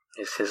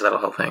 His little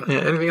whole thing. Yeah,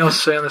 anything else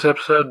to say on this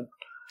episode?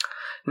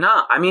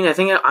 No, I mean, I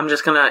think I'm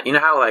just gonna, you know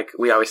how, like,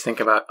 we always think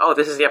about, oh,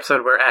 this is the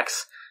episode where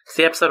X. It's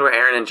the episode where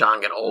Erin and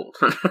John get old.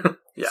 Yeah.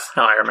 That's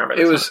how I remember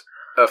this. It was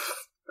a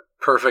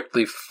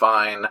perfectly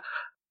fine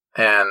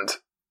and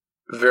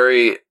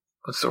very,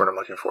 what's the word I'm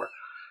looking for?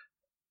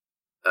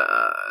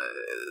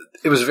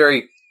 It was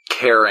very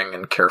caring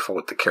and careful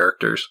with the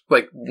characters.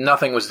 Like,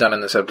 nothing was done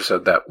in this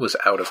episode that was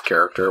out of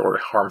character or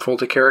harmful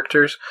to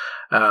characters.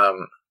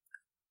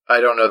 I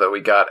don't know that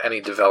we got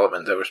any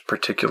development that was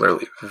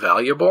particularly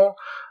valuable.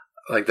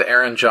 Like, the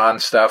Erin John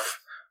stuff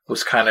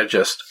was kind of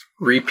just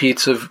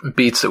repeats of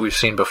beats that we've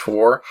seen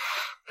before.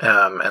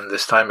 And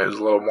this time it was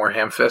a little more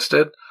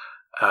ham-fisted.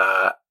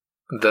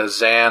 The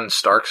Zan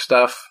Stark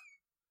stuff,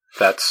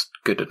 that's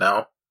good to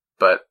know,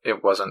 but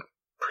it wasn't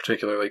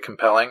particularly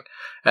compelling.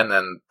 And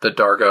then the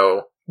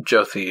Dargo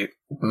Jothi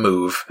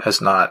move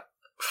has not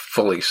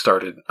fully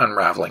started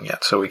unraveling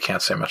yet, so we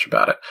can't say much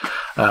about it.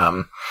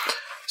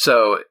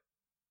 So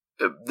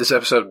this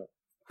episode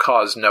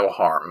caused no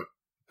harm,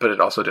 but it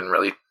also didn't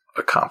really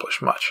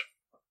accomplish much.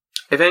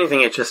 If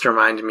anything, it just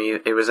reminded me,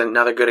 it was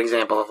another good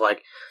example of,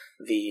 like,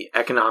 the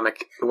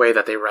economic way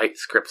that they write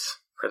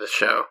scripts for the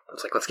show.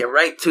 It's like, let's get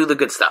right to the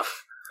good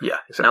stuff. Yeah,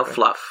 exactly. No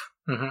fluff.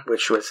 Mm-hmm.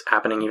 Which was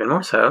happening even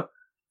more so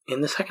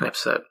in the second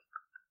episode,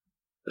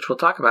 which we'll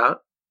talk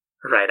about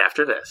right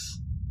after this.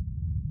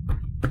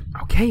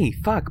 Okay,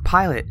 fuck,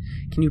 Pilot.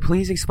 Can you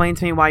please explain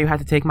to me why you had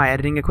to take my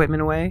editing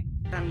equipment away?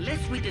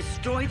 Unless we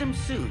destroy them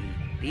soon,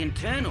 the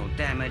internal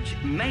damage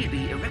may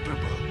be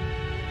irreparable.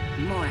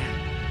 Moya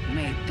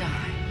may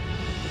die.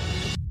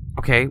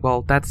 Okay,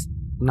 well, that's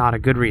not a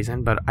good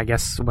reason, but I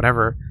guess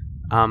whatever.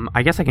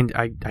 I guess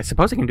I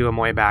suppose I can do a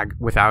Moya bag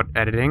without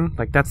editing.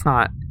 Like, that's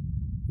not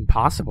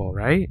impossible,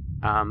 right?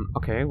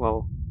 Okay,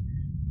 well,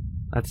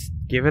 let's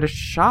give it a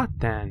shot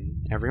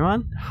then,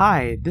 everyone.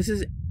 Hi, this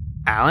is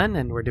Alan,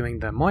 and we're doing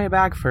the Moya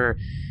bag for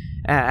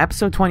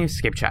episode 20 of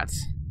Escape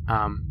Chats.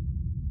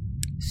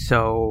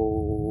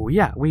 So,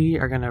 yeah, we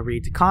are going to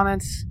read the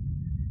comments,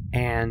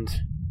 and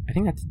I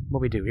think that's what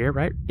we do here,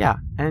 right? Yeah,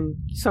 and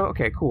so,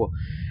 okay, cool.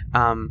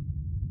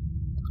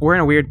 We're in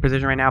a weird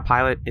position right now.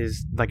 Pilot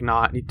is, like,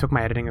 he took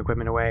my editing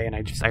equipment away, and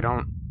I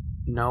don't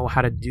know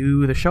how to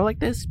do the show like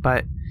this,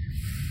 but,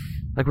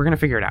 like, we're going to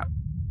figure it out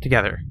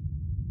together.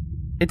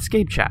 It's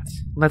Escape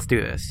Chats. Let's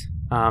do this.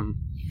 So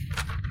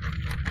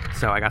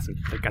I got some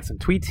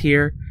tweets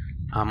here,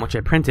 which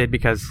I printed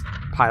because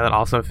Pilot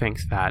also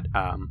thinks that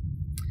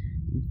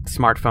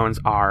smartphones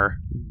are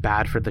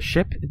bad for the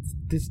ship.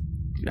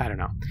 I don't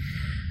know.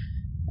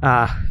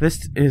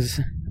 This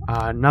is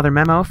another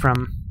memo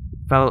from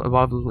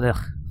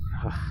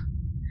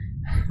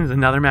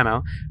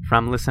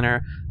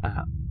listener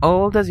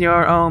Old as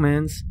Your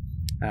Omens,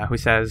 who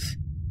says,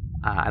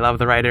 I love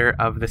the writer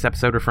of this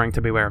episode, referring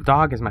to Beware of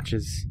Dog as much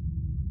as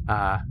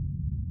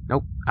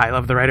nope. I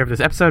love the writer of this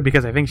episode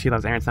because I think she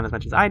loves Aaron's son as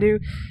much as I do.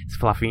 It's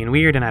fluffy and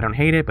weird, and I don't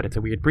hate it, but it's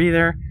a weird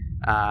breather.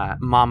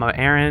 Mama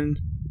Aaron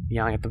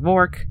yelling at the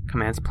Vork.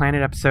 Commands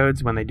Planet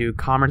episodes when they do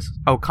Commerce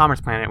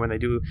Planet, when they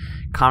do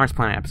Commerce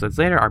Planet episodes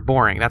later are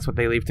boring. That's what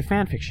they leave to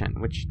fanfiction,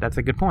 which that's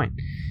a good point.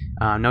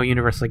 No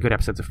universally good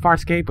episodes of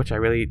Farscape, which I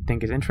really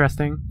think is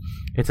interesting.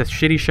 It's a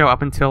shitty show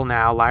up until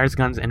now. Liars,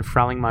 guns, and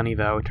frelling money,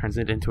 though, turns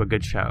it into a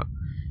good show.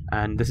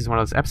 And this is one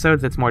of those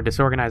episodes that's more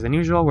disorganized than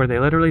usual, where they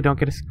literally don't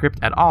get a script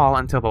at all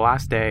until the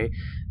last day.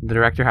 The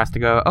director has to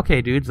go,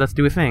 okay, dudes, let's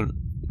do a thing.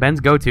 Ben's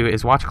go-to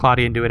is watch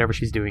Claudia and do whatever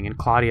she's doing, and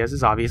Claudia's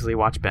is obviously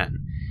watch Ben.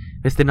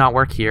 This did not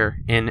work here.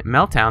 In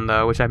Meltdown,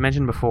 though, which I've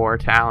mentioned before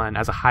to Alan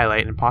as a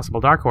highlight and possible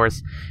dark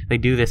horse, they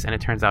do this and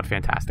it turns out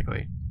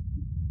fantastically.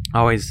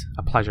 Always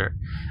a pleasure.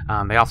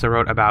 They also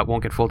wrote about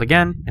Won't Get Fooled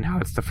Again and how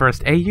it's the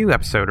first AU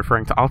episode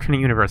referring to alternate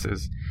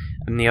universes,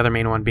 and the other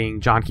main one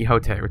being John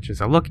Quixote, which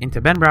is a look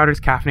into Ben Browder's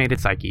caffeinated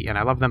psyche, and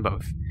I love them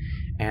both.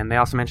 And they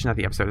also mentioned that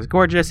the episode is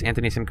gorgeous,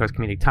 Anthony Simcoe's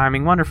comedic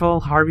timing wonderful,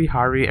 Harvey,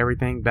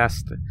 everything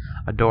best,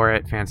 adore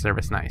it, fan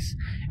service nice.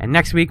 And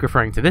next week,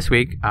 referring to this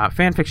week,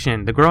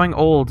 fanfiction, The Growing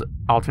Old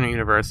alternate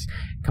universe,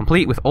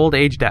 complete with old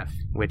age death,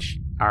 which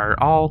are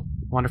all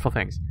wonderful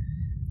things.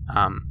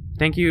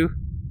 Thank you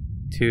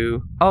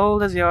to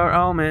Old As Your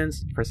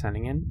Omens for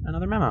sending in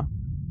another memo.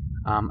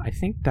 I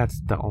think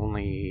that's the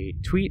only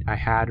tweet I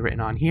had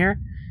written on here.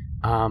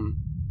 Oh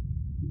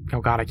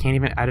god, I can't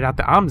even edit out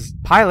the ums.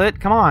 Pilot,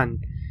 come on.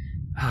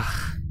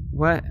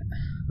 What?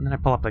 And then I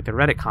pull up like the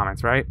Reddit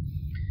comments, right?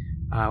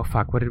 Oh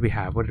fuck, what did we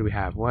have? What did we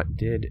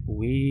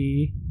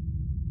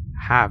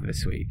have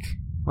this week?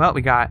 Well,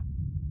 we got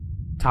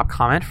top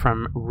comment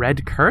from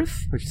Red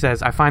Kurth, which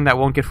says, I find that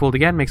Won't Get Fooled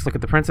Again makes Look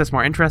at the Princess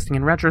more interesting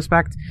in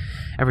retrospect.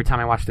 Every time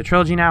I watch the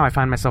trilogy now, I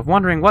find myself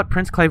wondering what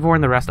Prince Clavor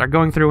and the rest are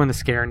going through when the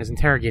Scaran is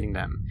interrogating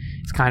them.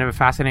 It's kind of a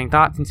fascinating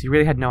thought, since you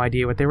really had no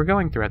idea what they were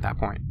going through at that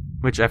point,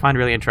 which I find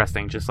really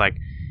interesting, just like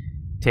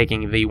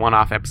taking the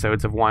one-off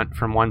episodes of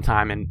from one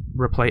time and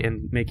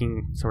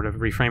making sort of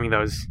reframing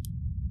those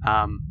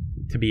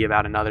to be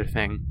about another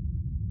thing.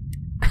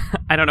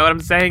 I don't know what I'm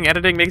saying.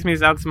 Editing makes me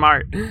sound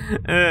smart.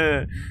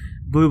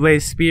 Blue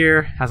Blaze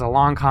Spear has a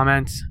long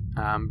comment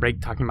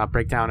talking about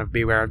breakdown of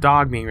Beware of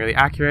Dog being really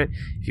accurate.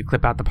 If you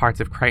clip out the parts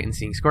of Crichton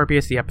seeing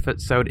Scorpius, the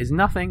episode is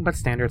nothing but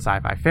standard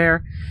sci-fi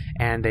fare.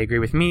 And they agree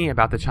with me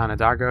about the Chiana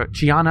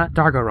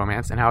Dargo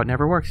romance and how it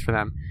never works for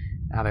them.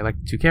 They like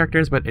the two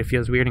characters, but it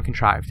feels weird and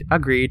contrived.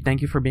 Agreed.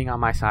 Thank you for being on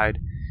my side.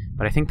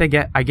 But I think I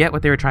get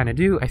what they were trying to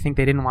do. I think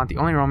they didn't want the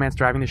only romance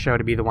driving the show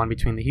to be the one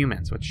between the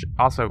humans, which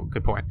also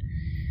good point.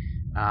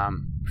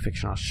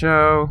 Fictional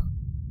show.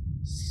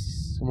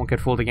 Won't Get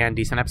Fooled Again.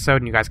 Decent episode,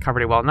 and you guys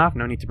covered it well enough.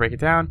 No need to break it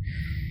down.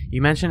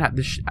 You mentioned that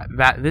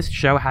this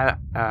showed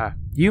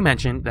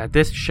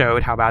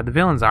how bad the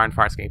villains are in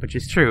Farscape, which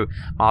is true.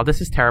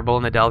 Maldus is terrible,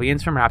 and the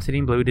Delvians from Rhapsody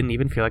in Blue didn't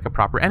even feel like a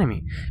proper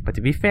enemy. But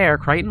to be fair,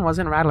 Crichton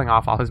wasn't rattling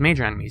off all his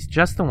major enemies,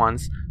 just the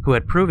ones who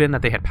had proven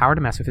that they had power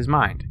to mess with his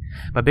mind.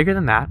 But bigger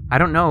than that, I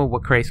don't know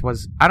that Crais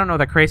was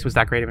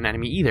that great of an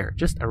enemy either.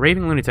 Just a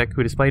raving lunatic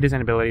who displayed his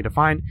inability to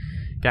find,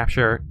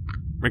 capture,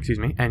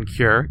 and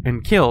cure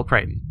and kill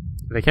Crichton.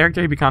 The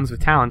character he becomes with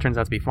Talon turns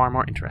out to be far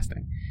more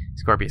interesting.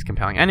 Scorpius'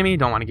 compelling enemy,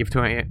 don't want to give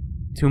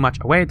too much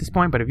away at this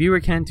point, but a viewer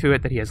can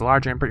intuit that he has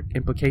larger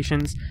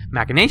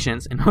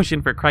machinations in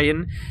motion for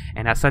Crichton,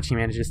 and as such he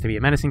manages to be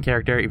a menacing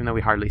character even though we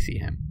hardly see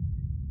him.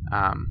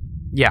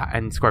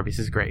 And Scorpius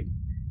is great.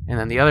 And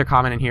then the other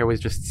comment in here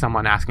was just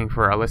someone asking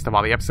for a list of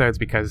all the episodes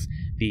because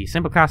the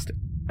Simplecast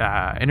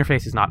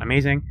interface is not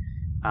amazing.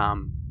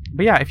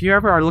 But yeah, if you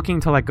ever are looking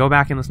to like go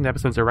back and listen to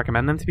episodes or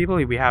recommend them to people,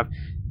 we have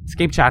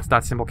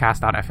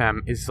escapechats.simplecast.fm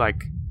is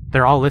like,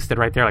 they're all listed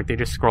right there. Like they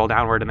just scroll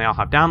downward and they all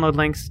have download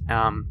links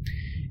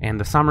and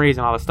the summaries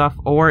and all the stuff.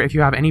 Or if you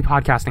have any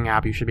podcasting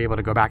app, you should be able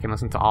to go back and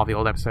listen to all the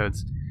old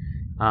episodes.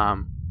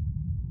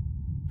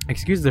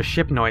 Excuse the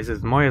ship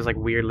noises. Moya's like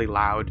weirdly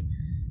loud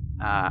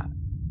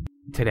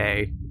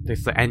today.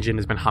 The engine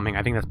has been humming.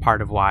 I think that's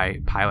part of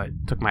why Pilot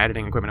took my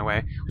editing equipment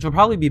away, which will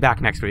probably be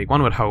back next week.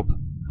 One would hope.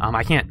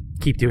 I can't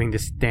keep doing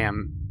this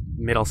damn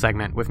middle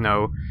segment with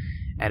no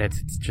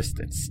edits.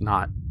 It's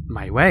not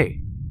my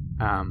way.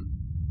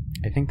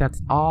 I think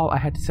that's all I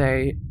had to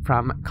say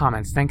from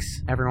comments.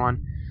 Thanks,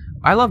 everyone.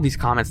 I love these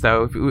comments,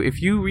 though.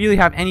 If you really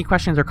have any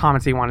questions or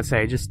comments that you want to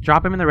say, just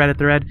drop them in the Reddit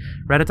thread,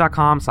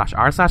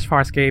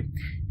 reddit.com/r/Farscape,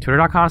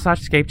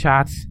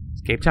 twitter.com/escapechats,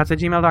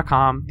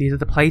 escapechats@gmail.com. These are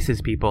the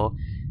places, people.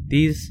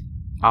 These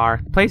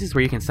are places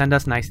where you can send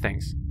us nice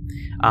things.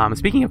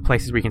 Speaking of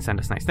places where you can send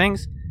us nice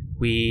things,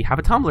 we have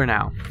a Tumblr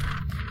now.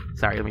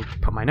 Sorry, let me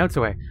put my notes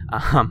away.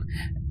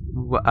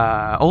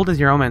 Old As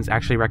Your Omens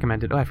actually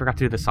recommended... Oh, I forgot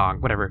to do the song.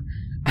 Whatever.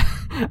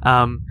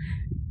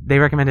 They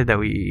recommended that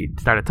we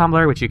start a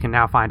Tumblr, which you can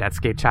now find at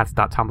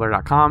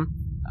escapechats.tumblr.com.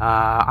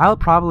 I'll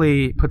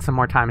probably put some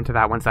more time into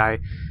that once I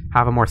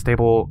have a more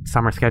stable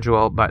summer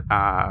schedule, but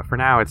for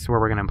now, it's where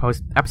we're going to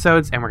post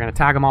episodes, and we're going to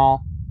tag them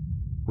all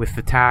with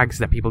the tags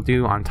that people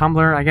do on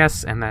Tumblr, I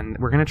guess, and then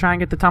we're going to try and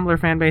get the Tumblr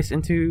fan base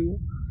into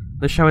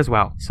the show as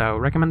well. So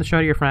recommend the show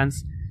to your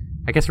friends.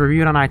 I guess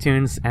review it on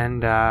iTunes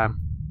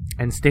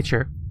and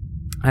Stitcher.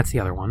 That's the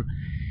other one,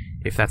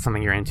 if that's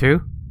something you're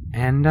into.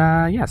 And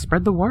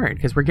spread the word,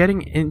 because we're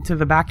getting into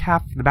the back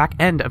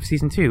end of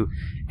season 2,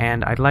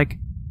 and I'd like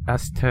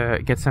us to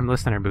get some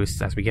listener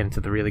boosts as we get into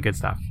the really good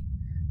stuff.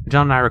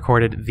 John and I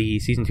recorded the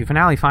season 2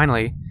 finale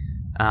finally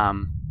a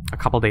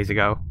couple days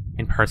ago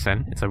in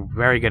person. It's a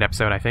very good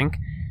episode, I think,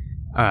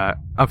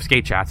 of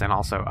Skate Chats and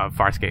also of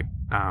Farscape.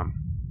 And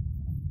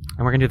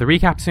we're gonna do the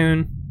recap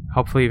soon,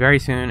 hopefully very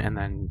soon, and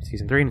then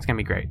season 3, and it's gonna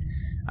be great.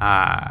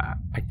 I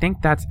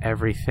think that's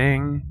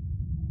everything.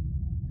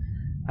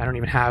 I don't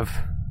even have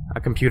a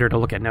computer to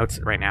look at notes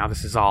right now.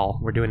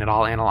 We're doing it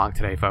all analog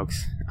today,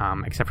 folks.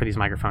 Except for these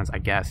microphones, I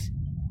guess.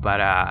 But,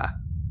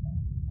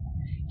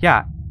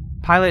 yeah.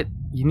 Pilot,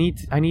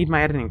 I need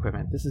my editing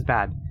equipment. This is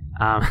bad.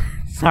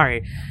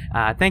 Sorry.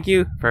 Thank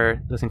you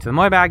for listening to the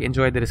Moybag.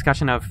 Enjoyed the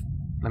discussion of,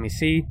 let me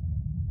see,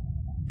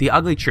 The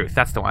Ugly Truth.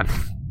 That's the one.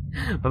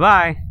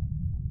 Bye-bye.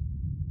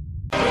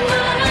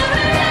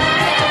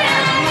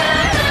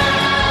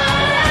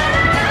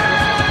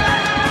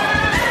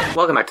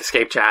 Welcome back to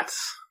Escape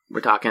Chats.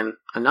 We're talking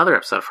another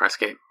episode of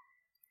Farscape.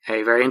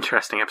 A very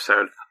interesting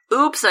episode.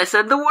 Oops, I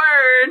said the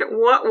word!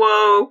 What?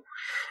 Whoa!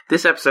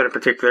 This episode in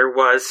particular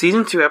was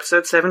Season 2,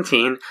 Episode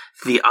 17,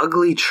 The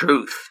Ugly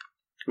Truth,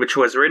 which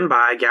was written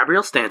by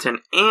Gabriel Stanton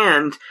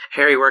and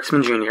Harry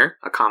Workman Jr.,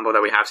 a combo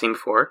that we have seen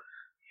before.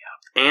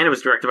 Yeah. And it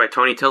was directed by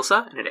Tony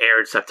Tilsa, and it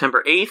aired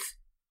September 8th,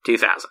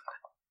 2000.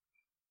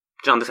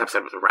 John, this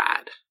episode was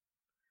rad.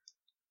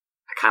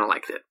 I kind of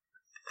liked it.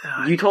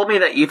 You told me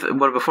that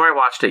before I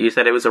watched it, you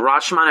said it was a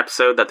Rashomon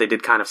episode that they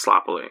did kind of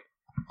sloppily.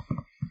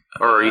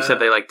 Or you said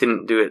they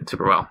didn't do it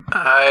super well.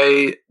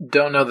 I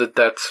don't know that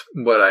that's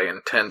what I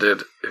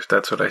intended, if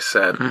that's what I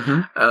said.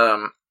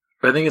 Mm-hmm.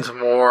 I think it's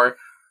more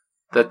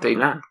that they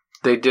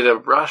did a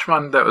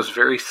Rashomon that was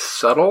very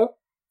subtle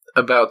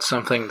about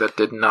something that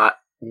did not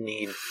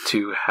need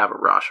to have a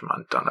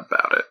Rashomon done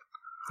about it.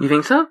 You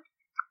think so?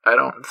 I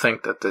don't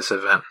think that this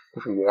event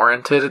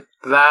warranted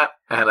that,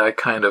 and I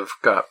kind of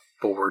got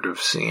bored of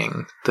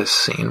seeing this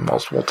scene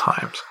multiple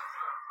times.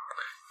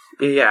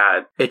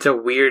 Yeah, it's a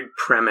weird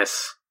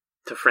premise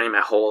to frame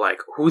a whole,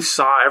 who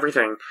saw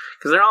everything?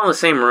 Because they're all in the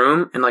same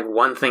room, and,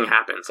 one thing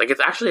happens.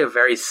 It's actually a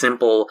very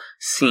simple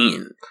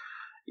scene,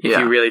 if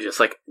you really just,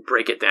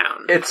 break it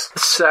down. It's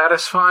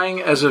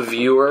satisfying as a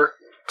viewer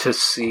to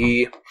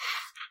see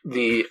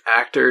the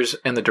actors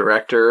and the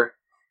director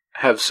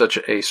have such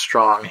a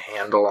strong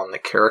handle on the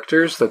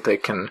characters that they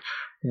can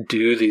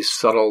do these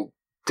subtle,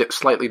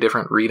 slightly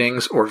different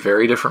readings or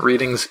very different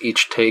readings.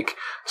 Each take,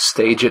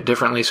 stage it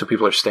differently so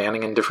people are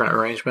standing in different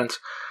arrangements.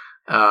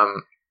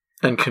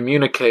 And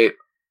communicate,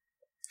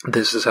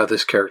 this is how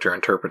this character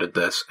interpreted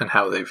this and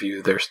how they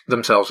view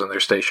themselves and their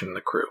station in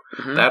the crew.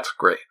 Mm-hmm. That's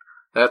great.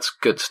 That's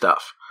good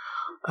stuff.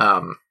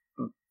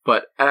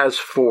 But as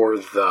for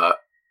the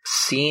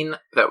scene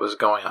that was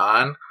going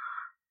on,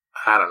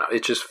 I don't know.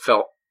 It just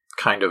felt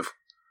kind of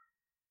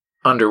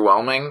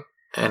underwhelming,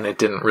 and it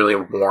didn't really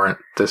warrant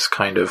this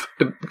kind of...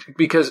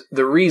 Because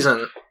the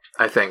reason,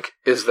 I think,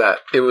 is that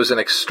it was an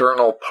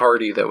external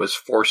party that was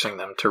forcing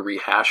them to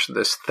rehash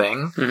this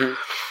thing. Mm-hmm.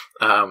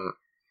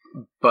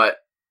 But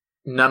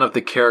none of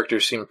the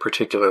characters seemed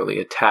particularly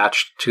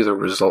attached to the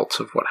results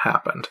of what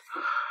happened.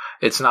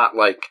 It's not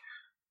like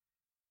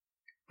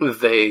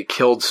they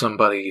killed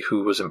somebody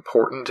who was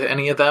important to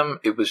any of them.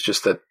 It was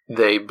just that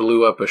they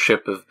blew up a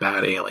ship of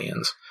bad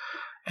aliens,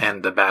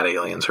 and the bad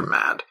aliens are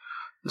mad.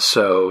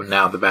 So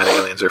now the bad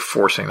aliens are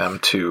forcing them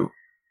to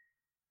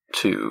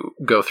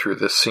go through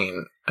this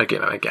scene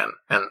again and again.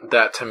 And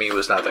that, to me,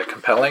 was not that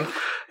compelling.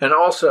 And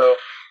also,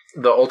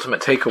 the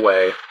ultimate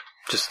takeaway,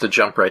 just to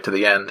jump right to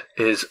the end,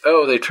 is,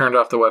 they turned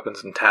off the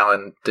weapons and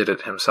Talon did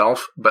it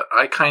himself. But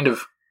I kind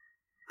of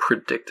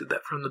predicted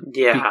that from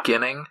the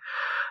beginning.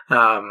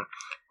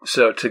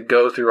 So to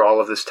go through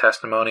all of this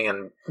testimony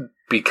and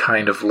be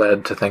kind of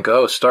led to think,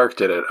 Stark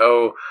did it,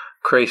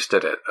 Crais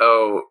did it,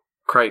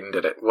 Crichton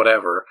did it,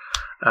 whatever,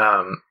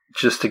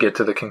 just to get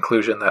to the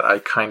conclusion that I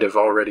kind of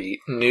already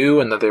knew,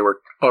 and that they were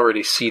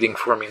already seeding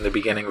for me in the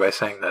beginning by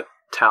saying that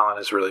Talon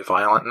is really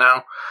violent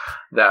now,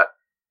 that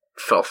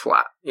fell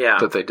flat. Yeah.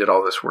 That they did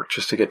all this work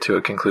just to get to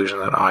a conclusion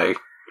that I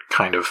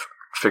kind of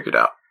figured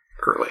out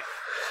early.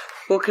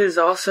 Well, because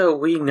also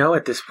we know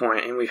at this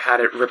point, and we've had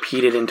it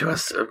repeated into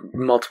us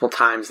multiple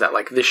times, that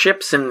the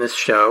ships in this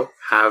show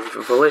have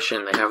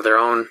volition. They have their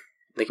own,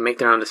 they can make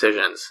their own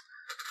decisions.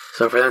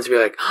 So for them to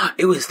be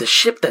it was the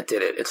ship that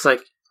did it, it's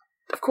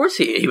of course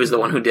he was the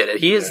one who did it.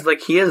 He is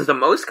he has the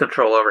most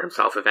control over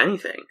himself, if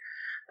anything.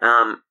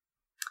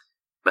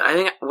 But I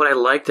think what I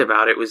liked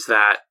about it was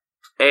that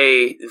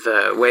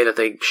the way that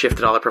they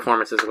shifted all the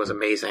performances was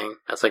amazing.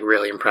 That's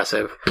really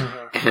impressive.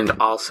 Mm-hmm. And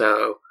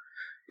also,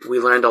 we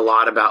learned a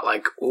lot about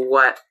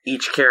what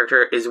each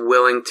character is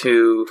willing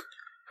to,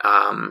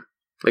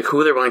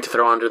 who they're willing to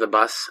throw under the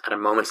bus at a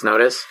moment's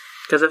notice.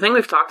 Because the thing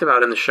we've talked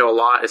about in the show a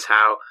lot is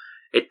how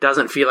it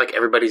doesn't feel like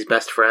everybody's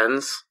best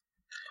friends.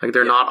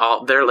 They're not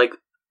all,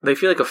 they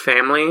feel like a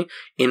family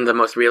in the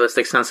most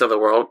realistic sense of the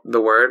word.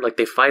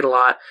 They fight a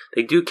lot.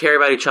 They do care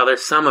about each other,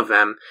 some of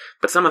them,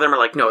 but some of them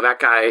are no,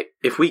 that guy,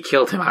 if we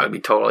killed him, I would be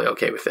totally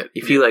okay with it.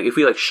 If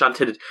we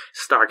shunted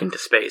Stark into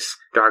space,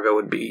 Dargo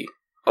would be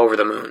over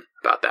the moon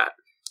about that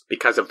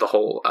because of the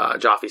whole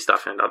Joffrey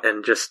stuff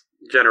and just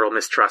general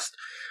mistrust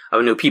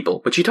of new people,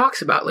 which he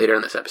talks about later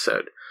in this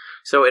episode.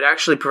 So it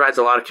actually provides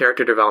a lot of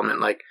character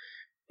development.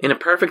 In a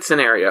perfect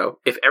scenario,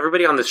 if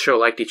everybody on this show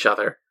liked each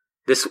other,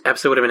 this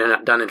episode would have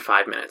been done in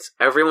 5 minutes.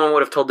 Everyone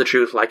would have told the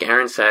truth, like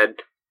Aaron said,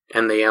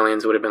 and the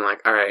aliens would have been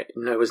all right,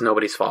 it was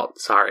nobody's fault,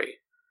 sorry.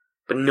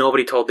 But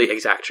nobody told the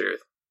exact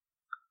truth.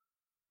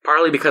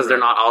 Partly because they're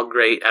not all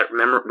great at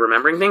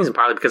remembering things, and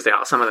partly because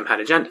some of them had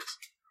agendas.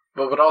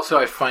 But also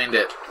I find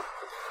it...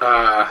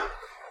 but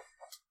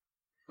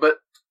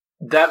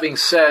that being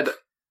said,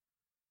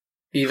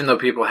 even though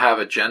people have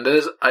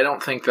agendas, I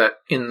don't think that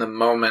in the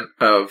moment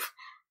of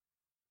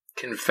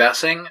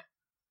confessing,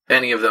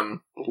 any of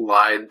them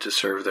lied to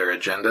serve their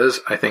agendas.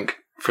 I think,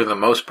 for the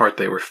most part,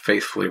 they were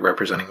faithfully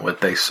representing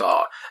what they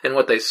saw. And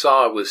what they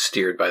saw was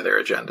steered by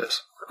their agendas.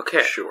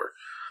 Okay. Sure.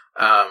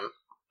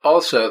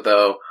 Also,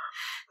 though,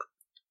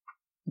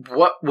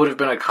 what would have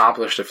been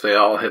accomplished if they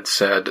all had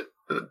said,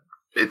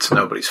 it's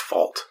nobody's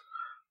fault?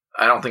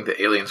 I don't think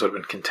the aliens would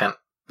have been content.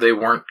 They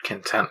weren't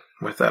content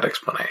with that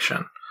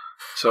explanation.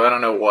 So I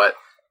don't know what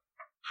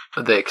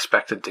they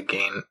expected to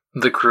gain,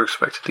 the crew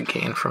expected to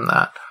gain from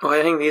that. Well,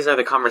 I think these are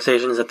the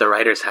conversations that the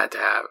writers had to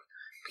have.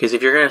 Because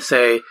if you're going to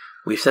say,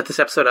 we've set this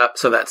episode up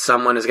so that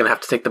someone is going to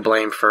have to take the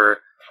blame for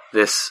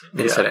this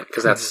incident,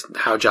 because that's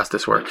how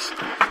justice works.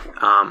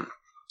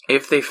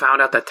 If they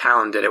found out that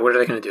Talon did it, what are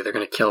they going to do? They're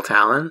going to kill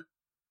Talon?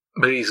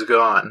 But he's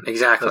gone.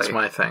 Exactly. That's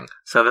my thing.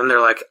 So then they're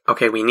like,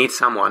 okay, we need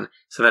someone,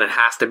 so then it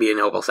has to be a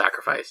noble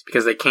sacrifice,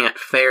 because they can't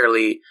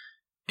fairly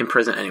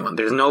imprison anyone.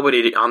 There's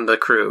nobody on the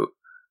crew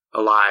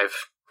alive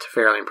to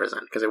fairly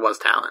imprison, because it was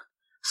Talon.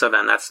 So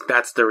then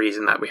that's the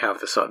reason that we have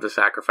the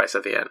sacrifice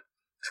at the end.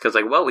 It's because,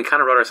 like, well, we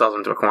kind of wrote ourselves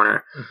into a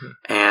corner,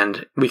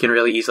 and we can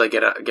really easily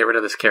get rid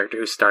of this character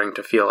who's starting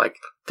to feel like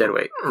dead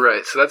weight.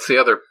 Right. So that's the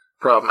other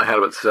problem I had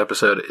with this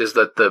episode, is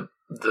that the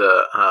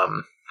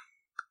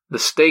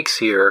stakes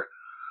here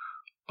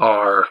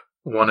are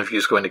one of you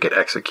is going to get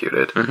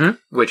executed,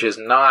 which is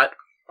not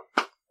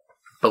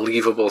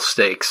believable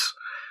stakes.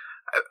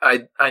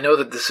 I know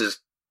that this is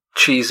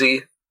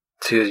cheesy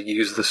to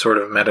use the sort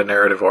of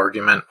meta-narrative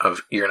argument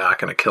of you're not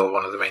going to kill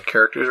one of the main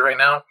characters right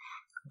now,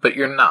 but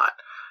you're not.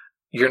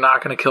 You're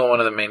not going to kill one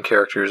of the main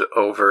characters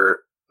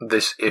over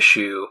this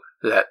issue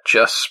that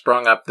just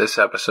sprung up this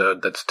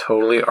episode that's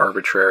totally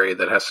arbitrary,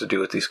 that has to do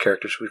with these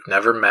characters we've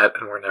never met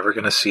and we're never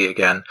going to see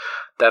again.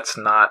 That's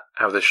not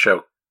how this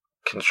show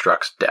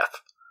constructs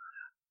death.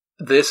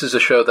 This is a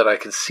show that I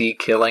could see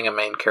killing a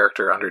main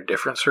character under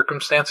different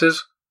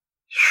circumstances.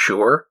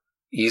 Sure,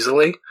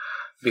 easily,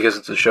 because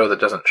it's a show that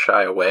doesn't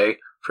shy away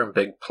from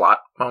big plot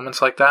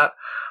moments like that.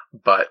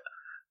 But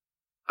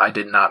I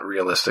did not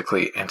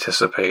realistically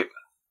anticipate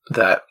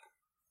that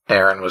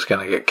Aaron was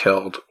going to get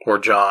killed, or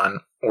John,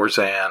 or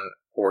Zan,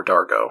 or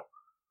Dargo.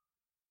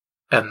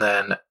 And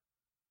then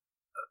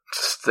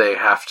they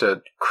have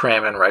to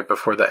cram in right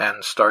before the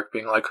end Stark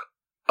being like,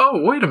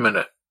 oh, wait a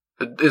minute.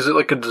 Is it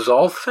like a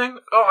dissolve thing?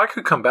 Oh, I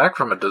could come back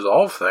from a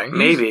dissolve thing.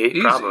 Maybe,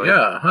 Easy. probably.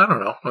 Yeah, I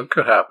don't know. It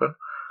could happen.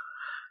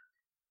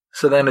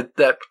 So then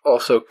that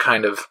also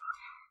kind of,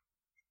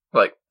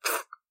 like,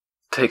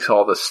 takes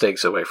all the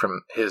stakes away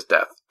from his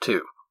death,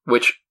 too.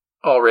 Which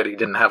already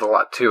didn't have a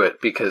lot to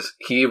it, because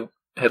he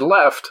had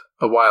left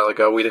a while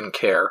ago. We didn't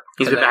care.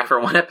 He's been back for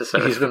one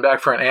episode. He's been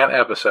back for an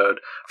episode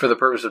for the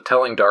purpose of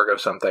telling Dargo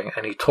something,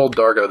 and he told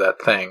Dargo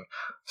that thing.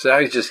 So now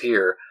he's just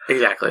here.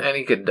 Exactly. And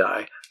he could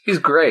die. He's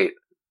great.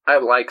 I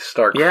like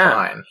Stark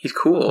fine. He's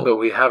cool. But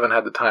we haven't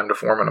had the time to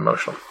form an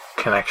emotional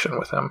connection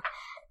with him,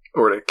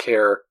 or to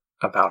care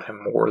about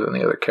him more than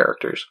the other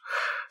characters.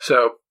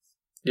 So,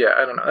 yeah,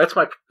 I don't know. That's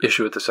my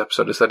issue with this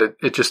episode, is that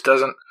it just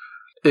doesn't,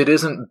 it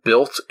isn't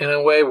built in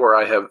a way where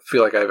I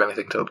feel like I have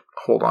anything to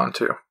hold on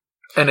to.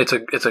 And it's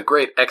a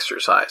great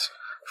exercise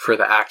for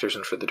the actors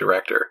and for the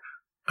director.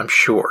 I'm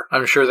sure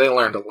they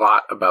learned a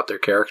lot about their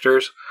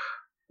characters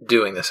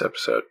doing this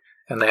episode.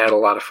 And they had a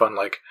lot of fun,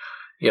 like,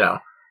 you know,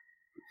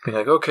 being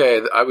like,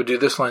 okay, I would do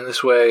this line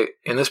this way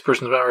in this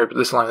person's memory, but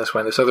this line this way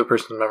in this other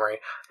person's memory.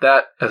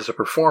 That, as a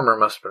performer,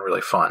 must have been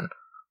really fun.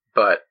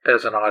 But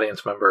as an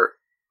audience member,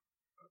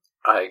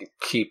 I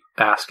keep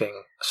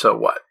asking, so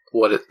what?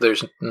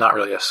 There's not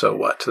really a so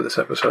what to this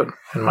episode,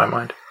 in my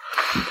mind.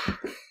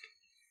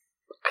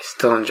 I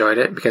still enjoyed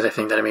it, because I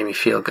think that it made me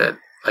feel good.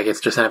 Like,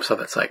 it's just an episode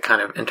that's, like,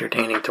 kind of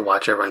entertaining to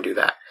watch everyone do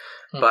that.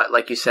 But,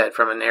 like you said,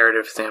 from a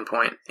narrative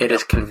standpoint, it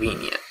is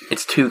convenient.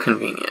 It's too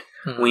convenient.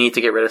 We need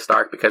to get rid of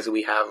Stark because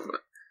we have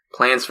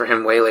plans for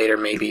him way later,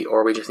 maybe,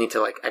 or we just need to,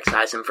 like,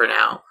 excise him for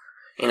now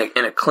in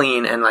a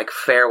clean and, like,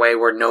 fair way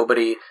where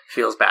nobody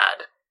feels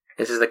bad.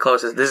 This is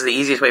the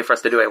easiest way for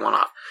us to do a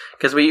one-off.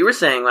 Because what you were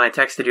saying when I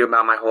texted you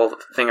about my whole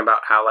thing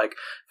about how, like,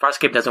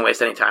 Farscape doesn't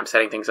waste any time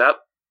setting things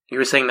up, you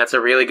were saying that's a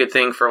really good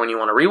thing for when you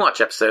want to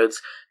rewatch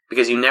episodes,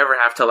 because you never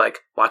have to, like,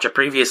 watch it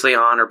previously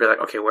on or be like,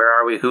 okay, where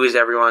are we? Who is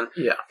everyone?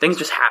 Yeah. Things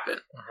just happen.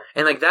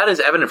 And, like, that is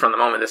evident from the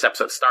moment this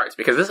episode starts,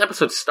 because this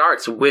episode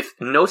starts with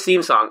no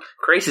theme song.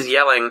 Crais is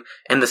yelling,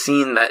 and the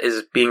scene that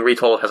is being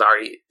retold has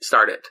already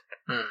started.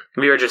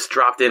 We were just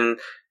dropped in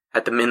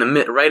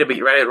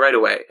right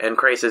away, and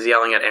Crais is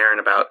yelling at Aaron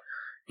about,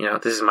 you know,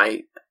 this is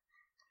my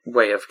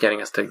way of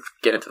getting us to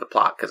get into the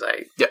plot, because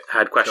I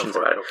had questions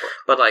about it.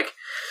 But, like,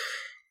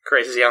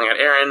 Crais is yelling at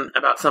Aaron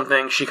about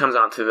something. She comes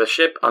onto the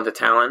ship, onto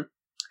Talon,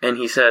 and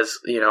he says,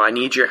 you know, I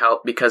need your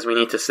help because we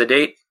need to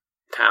sedate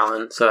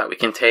Talon so that we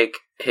can take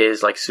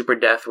his, like, super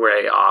death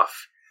ray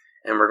off,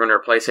 and we're going to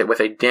replace it with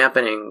a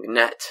dampening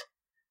net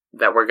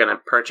that we're going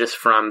to purchase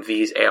from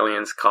these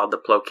aliens called the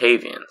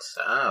Plocavians.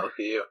 Oh, look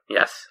at you.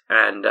 Yes.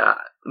 And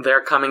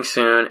they're coming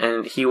soon,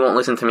 and he won't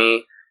listen to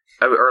me.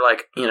 Or,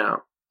 like, you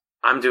know,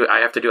 I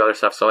have to do other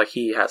stuff, so, like,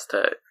 you have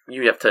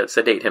to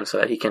sedate him so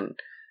that he can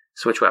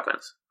switch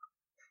weapons.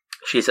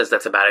 She says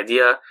that's a bad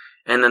idea.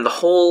 And then the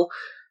whole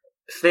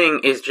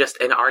thing is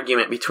just an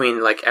argument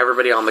between, like,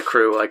 everybody on the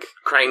crew. Like,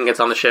 Crichton gets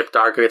on the ship,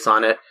 Darko gets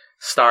on it,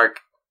 Stark,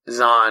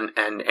 Zahn,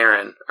 and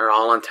Aaron are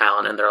all on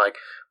Talon, and they're like,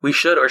 we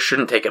should or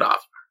shouldn't take it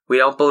off. We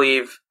don't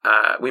believe,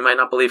 we might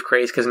not believe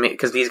Craze,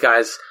 because these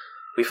guys,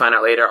 we find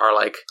out later, are,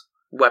 like,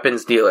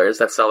 weapons dealers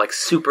that sell, like,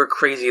 super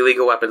crazy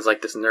illegal weapons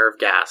like this nerve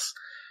gas.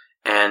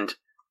 And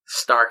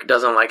Stark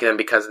doesn't like them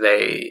because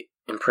they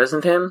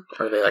imprisoned him,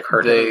 or they, like,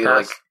 hurt him. They,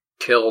 like,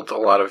 killed a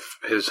lot of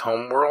his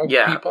homeworld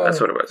people?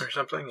 That's what it was. Or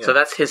something? Yeah. So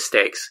that's his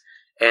stakes.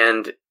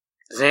 And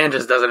Zan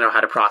just doesn't know how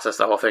to process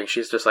the whole thing.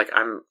 She's just like,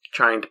 I'm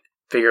trying to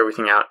figure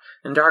everything out.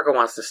 And Dargo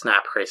wants to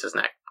snap Crace's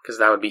neck, because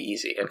that would be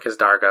easy, and because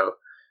Dargo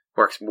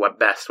works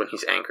best when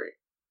he's angry.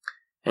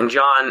 And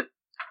John,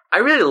 I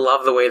really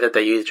love the way that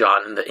they use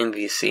John in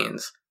these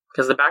scenes,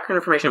 because the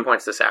background information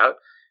points this out.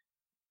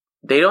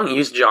 They don't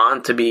use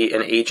John to be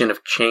an agent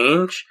of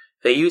change.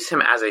 They use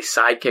him as a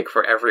sidekick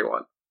for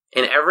everyone.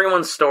 In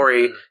everyone's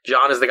story,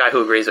 John is the guy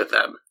who agrees with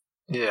them.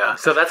 Yeah.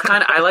 So that's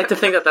kind of, I like to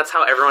think that that's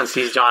how everyone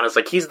sees John, is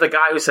like, he's the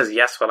guy who says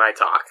yes when I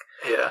talk.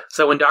 Yeah.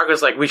 So when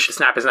Dargo's like, we should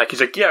snap his neck,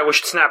 he's like, yeah, we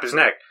should snap his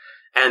neck.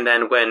 And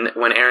then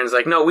when Aaron's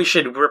like, no, we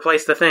should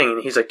replace the thing,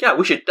 he's like, yeah,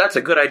 we should, that's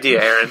a good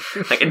idea, Aaron.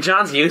 Like, and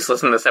John's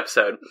useless in this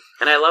episode.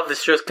 And I love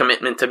this show's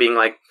commitment to being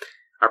like,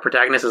 our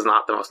protagonist is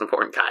not the most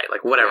important guy.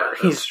 Like, whatever.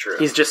 Yeah, that's true.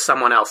 He's just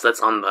someone else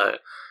that's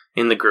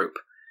in the group.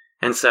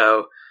 And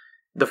so,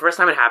 the first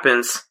time it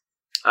happens,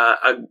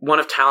 one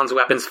of Talon's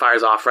weapons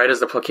fires off right as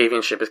the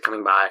Plocavian ship is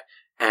coming by,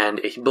 and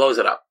he blows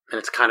it up. And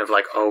it's kind of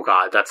like, oh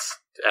god, that's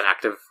an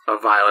act of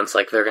violence,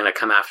 like they're gonna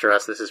come after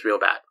us, this is real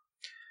bad.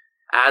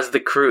 As the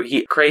crew,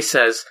 Crace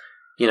says,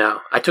 you know,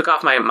 I took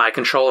off my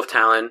control of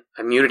Talon,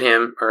 I muted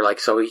him, or like,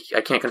 so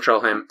I can't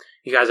control him,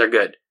 you guys are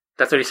good.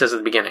 That's what he says at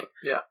the beginning.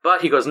 Yeah.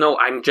 But he goes, no,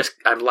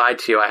 I've lied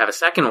to you, I have a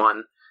second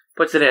one,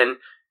 puts it in,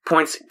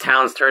 points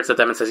Talon's turrets at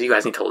them and says, you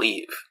guys need to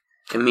leave.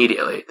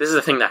 Immediately. This is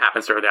the thing that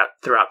happens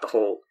throughout the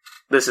whole,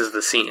 this is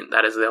the scene,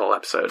 that is the whole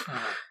episode. Mm-hmm.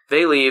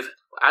 They leave,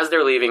 as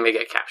they're leaving, they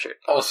get captured.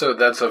 Also,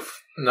 that's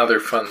another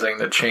fun thing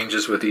that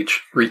changes with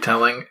each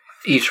retelling.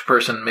 Each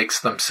person makes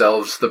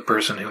themselves the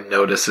person who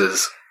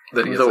notices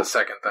that he has a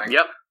second thing.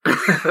 Yep.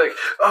 Like,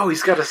 oh,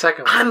 he's got a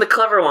second one. I'm the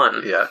clever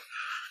one. Yeah.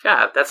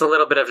 Yeah, that's a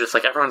little bit of just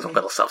like, everyone's a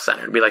little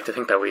self-centered. We like to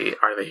think that we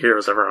are the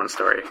heroes of our own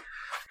story.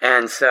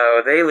 And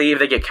so they leave,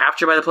 they get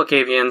captured by the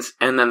Plocavians,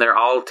 and then they're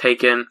all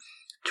taken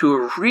to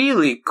a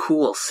really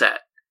cool set.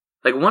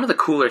 Like, one of the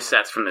cooler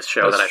sets from this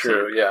show that I've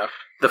seen. Yeah.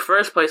 The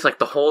first place, like,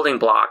 the holding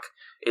block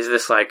is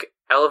this, like,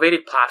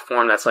 elevated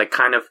platform that's, like,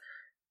 kind of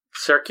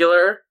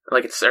circular,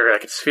 like it's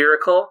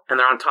spherical, and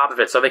they're on top of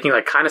it, so they can,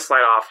 like, kind of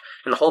slide off,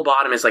 and the whole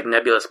bottom is, like,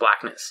 nebulous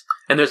blackness.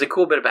 And there's a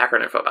cool bit of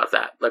background info about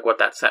that, like, what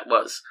that set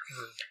was.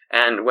 Mm-hmm.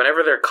 And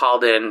whenever they're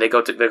called in, they go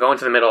into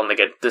the middle, and they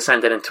get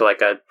descended into,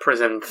 like, a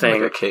prison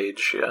thing. Like a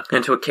cage, yeah.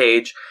 Into a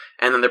cage,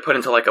 and then they're put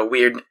into, like, a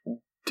weird,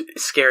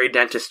 scary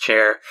dentist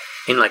chair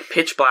in, like,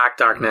 pitch black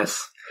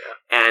darkness.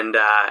 Yeah. And,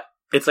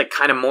 it's, like,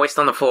 kind of moist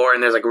on the floor,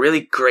 and there's, like,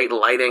 really great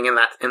lighting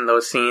in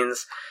those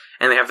scenes.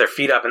 And they have their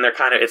feet up, and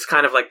it's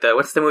kind of like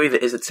what's the movie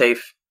that Is It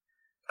Safe?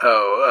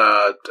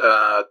 Oh,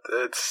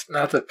 it's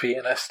not The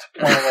Pianist.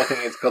 Why am I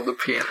thinking it's called The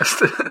Pianist?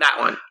 That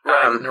one.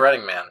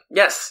 Running Man.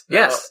 Yes.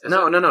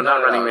 No,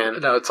 not Running Man.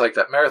 No, it's like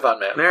that.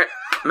 Marathon Man.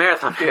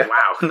 Marathon Man, yeah.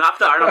 Wow. Not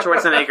the Arnold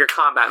Schwarzenegger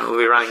combat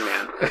movie, Running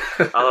Man.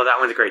 Although that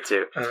one's great,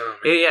 too.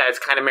 Yeah, it's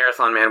kind of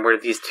Marathon Man, where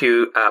these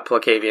two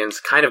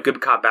Plocavians, kind of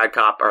good cop, bad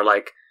cop, are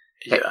like,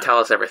 hey, tell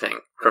us everything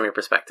from your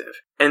perspective.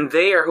 And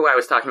they are who I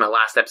was talking about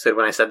last episode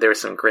when I said there was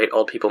some great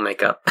old people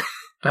makeup.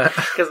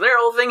 Because their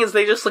whole thing is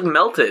they just look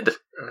melted.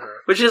 Mm-hmm.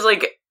 Which is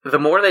like, the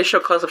more they show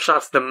close-up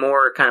shots, the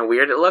more kind of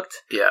weird it looked.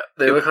 Yeah,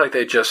 they look like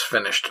they just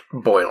finished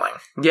boiling.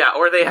 Yeah,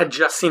 or they had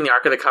just seen the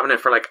Ark of the Covenant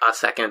for like a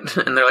second.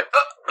 And they're like,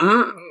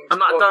 I'm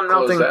not done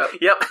melting.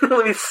 Yep,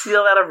 let me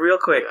seal that up real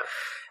quick.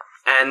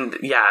 Yeah. And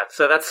yeah,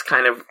 so that's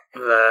kind of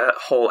the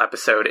whole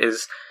episode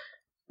is...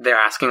 They're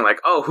asking,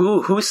 like, oh,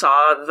 who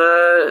saw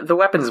the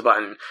weapons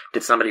button?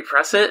 Did somebody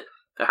press it?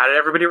 How did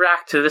everybody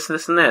react to this,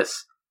 and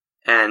this?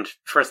 And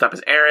first up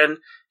is Erin.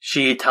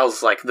 She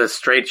tells, like,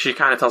 she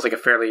kind of tells, like, a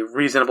fairly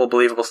reasonable,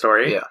 believable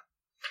story. Yeah.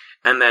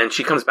 And then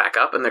she comes back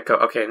up, and they go,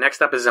 okay,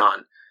 next up is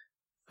Zahn.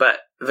 But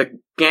the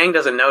gang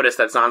doesn't notice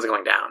that Zahn's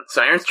going down.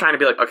 So Erin's trying to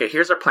be like, okay,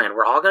 here's our plan.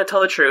 We're all going to tell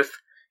the truth.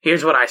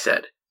 Here's what I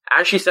said.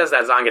 As she says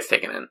that, Zahn gets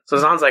taken in. So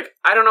Zahn's like,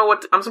 I don't know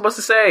what I'm supposed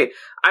to say.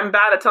 I'm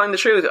bad at telling the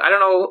truth. I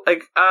don't know,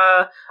 like,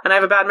 and I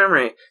have a bad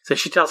memory. So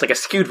she tells, like, a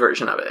skewed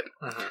version of it.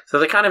 Mm-hmm. So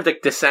they kind of,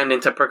 like, descend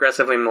into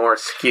progressively more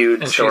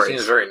skewed stories. And she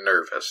seems very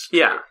nervous.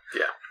 Yeah.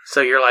 Yeah.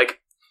 So you're like,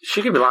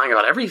 she could be lying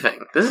about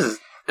everything.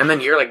 And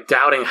then you're, like,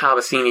 doubting how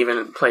the scene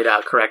even played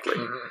out correctly.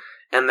 Mm-hmm.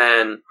 And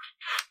then,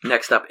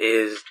 next up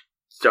is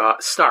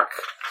Stark,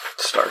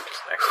 Stark is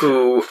next.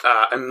 who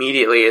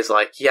immediately is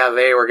like, "Yeah,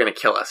 they were going to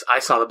kill us. I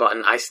saw the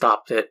button. I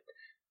stopped it,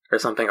 or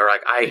something." Or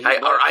like,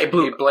 I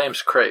blew. He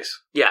blames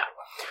Krace. Yeah.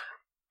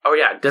 Oh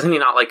yeah. Doesn't he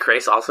not like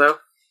Krace also?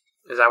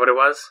 Is that what it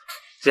was?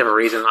 Does he have a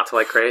reason not to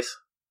like Krace?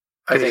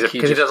 I think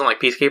Because he doesn't like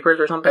peacekeepers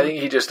or something. I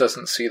think he just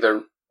doesn't see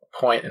the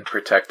point in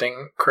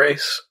protecting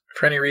Krace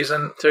for any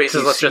reason. So he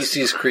says, "Let's he just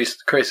sees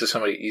Krace as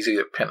somebody easy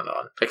to pin it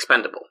on.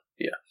 expendable."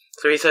 Yeah.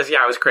 So he says,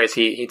 "Yeah, it was Krace.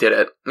 He did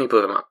it. He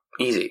blew them up.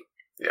 Easy."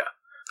 Yeah.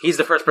 He's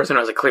the first person who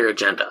has a clear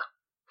agenda.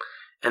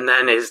 And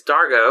then is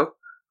Dargo,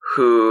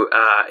 who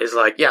is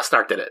like, "Yeah,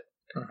 Stark did it.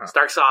 Mhm.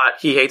 Stark saw it.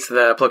 He hates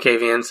the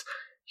Plocavians.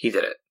 He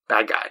did it.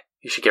 Bad guy.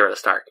 You should get rid of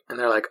Stark." And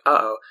they're like,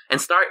 "Uh-oh."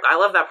 And Stark, I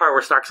love that part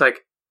where Stark's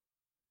like,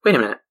 "Wait a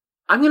minute.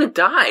 I'm gonna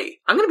die.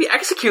 I'm gonna be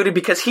executed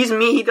because he's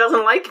me. He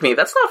doesn't like me.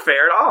 That's not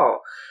fair at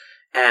all."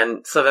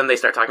 And so then they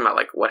start talking about,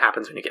 like, what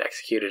happens when you get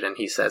executed. And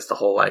he says the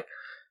whole, like,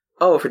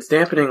 "Oh, if it's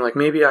dampening, like,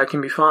 maybe I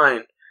can be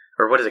fine."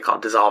 Or what is it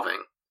called?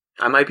 Dissolving.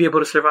 "I might be able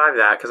to survive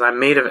that because I'm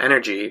made of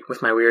energy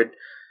with my weird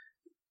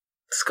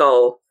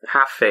skull,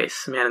 half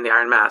face, man in the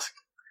iron mask."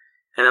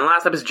 And then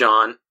last up is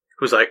John,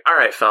 who's like, "All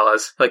right,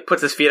 fellas," like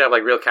puts his feet up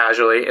like real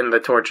casually in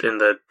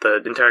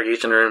the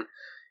interrogation room.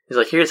 He's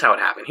like, "Here's how it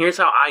happened. Here's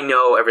how I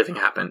know everything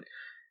happened.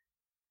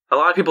 A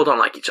lot of people don't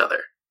like each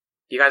other.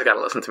 You guys got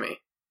to listen to me.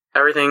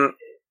 Everything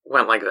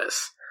went like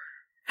this."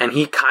 And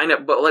he kind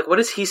of, but like, what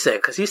does he say?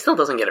 Because he still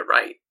doesn't get it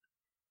right.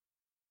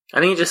 I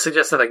think he just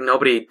suggested like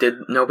nobody did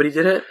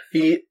it.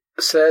 He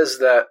says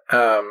that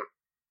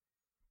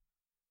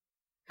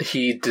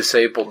he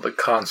disabled the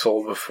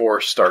console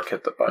before Stark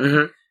hit the button.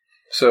 Mm-hmm.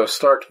 So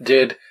Stark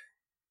did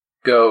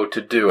go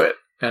to do it,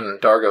 and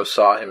Dargo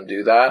saw him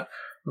do that,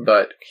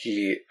 but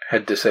he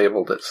had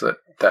disabled it, so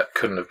that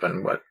couldn't have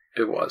been what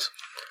it was.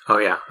 Oh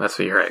yeah, that's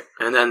what you're right.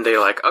 And then they're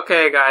like,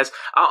 "Okay, guys."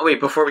 Oh wait,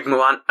 before we can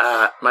move on,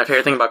 my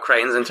favorite thing about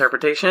Crichton's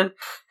interpretation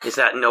is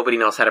that nobody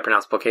knows how to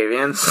pronounce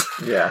Plocavians.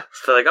 Yeah.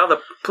 So they're like, "Oh,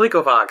 the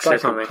Plecovox or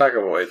something."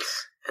 Placovoids.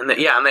 And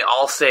they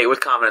all say it with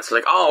confidence, they're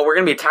like, "Oh, we're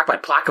gonna be attacked by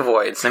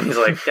Placovoids." And he's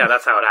like, "Yeah,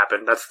 that's how it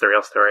happened. That's the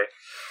real story."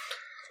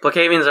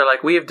 Plocavians are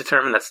like, "We have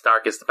determined that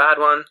Stark is the bad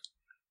one.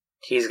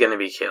 He's gonna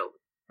be killed."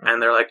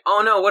 And they're like,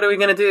 "Oh no, what are we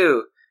gonna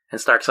do?" And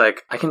Stark's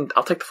like,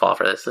 I'll take the fall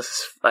for this. This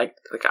is like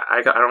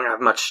I don't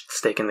have much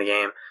stake in the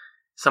game.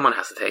 Someone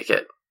has to take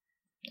it.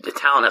 The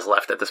Talon has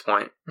left at this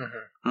point.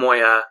 Mm-hmm.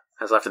 Moya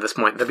has left at this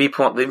point. The B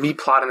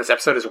plot in this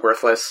episode is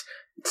worthless.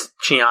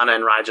 Chiana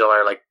and Rigel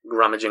are like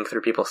rummaging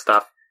through people's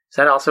stuff. Is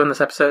that also in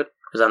this episode?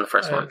 Or is that in the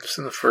first one? It's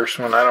in the first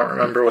one. I don't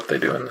remember what they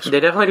do in this one. They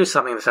definitely do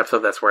something in this episode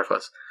that's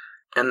worthless.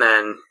 And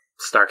then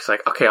Stark's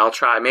like, "Okay, I'll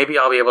try. Maybe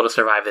I'll be able to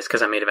survive this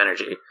because I'm made of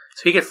energy."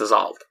 So he gets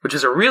dissolved, which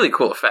is a really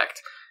cool effect.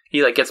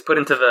 He like gets put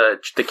into the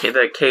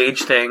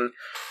cage thing,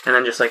 and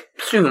then just like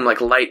zoom, like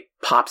light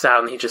pops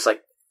out, and he just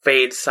like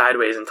fades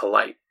sideways into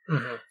light.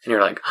 Mm-hmm. And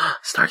you're like, oh,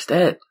 Stark's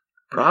dead,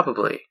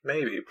 probably.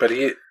 Maybe, but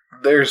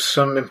there's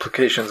some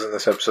implications in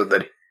this episode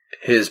that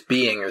his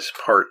being is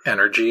part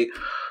energy,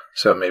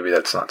 so maybe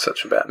that's not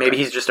such a bad Maybe thing.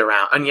 he's just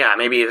around, and yeah,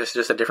 maybe it's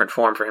just a different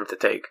form for him to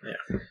take.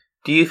 Yeah.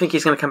 Do you think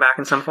he's going to come back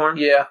in some form?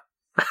 Yeah.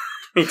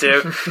 Me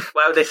too.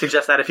 Why would they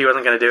suggest that if he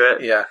wasn't going to do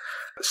it? Yeah.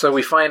 So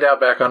we find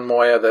out back on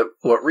Moya that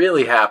what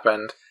really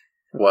happened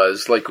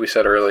was, like we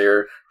said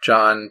earlier,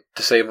 John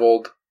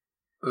disabled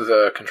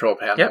the control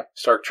panel. Yep.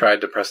 Stark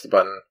tried to press the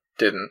button,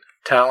 didn't.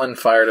 Talon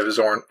fired of his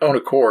own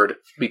accord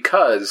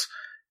because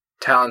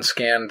Talon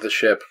scanned the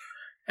ship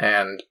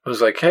and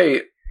was like,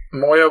 "Hey,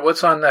 Moya,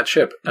 what's on that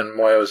ship?" And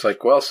Moya was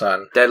like, "Well,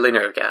 son, Deadly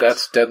nerve gas.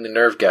 that's deadly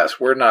nerve gas.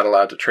 We're not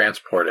allowed to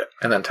transport it."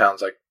 And then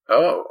Talon's like,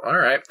 "Oh, all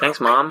right. Thanks,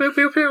 Mom. Pew,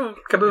 pew, pew.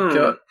 Kaboom.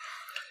 Good."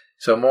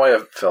 So Moya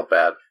felt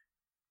bad.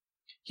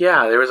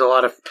 Yeah, there was a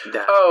lot of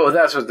that. Oh,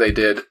 that's what they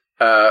did.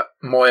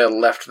 Moya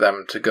left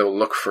them to go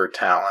look for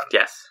Talon.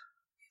 Yes.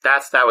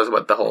 That was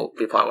what the whole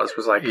B-plot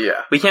was like,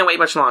 Yeah. we can't wait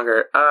much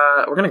longer.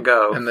 We're gonna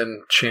go. And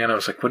then Chiana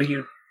was like, What are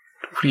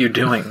you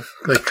doing?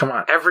 Like, come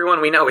on.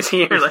 Everyone we know is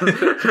here.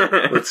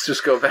 Like, Let's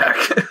just go back.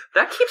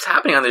 that keeps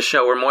happening on this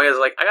show where Moya's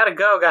like, "I gotta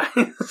go,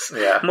 guys."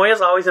 Yeah.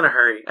 Moya's always in a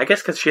hurry. I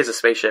guess because she has a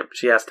spaceship.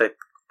 She has to,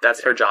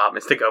 that's her job,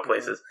 is to go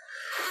places.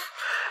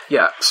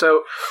 Yeah,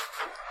 so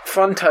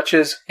fun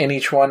touches in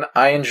each one.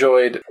 I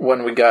enjoyed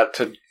when we got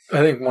to, I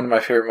think one of my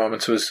favorite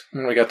moments was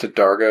when we got to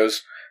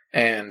Dargo's,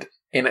 and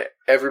in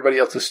everybody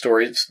else's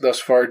stories thus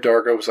far,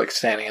 Dargo was like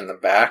standing in the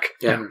back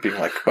and being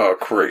like, "Oh,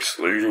 Christ,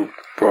 you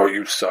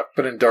suck."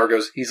 But in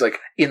Dargo's, he's like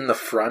in the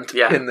front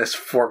in this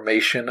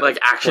formation. Like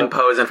action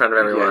pose in front of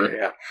everyone.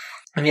 Yeah.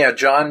 And yeah,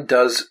 John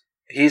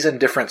he's in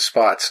different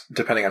spots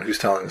depending on who's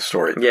telling the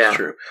story. That's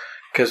true.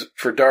 Because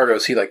for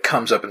Dargo's, he like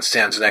comes up and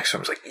stands next to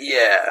him. He's like,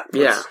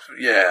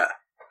 yeah.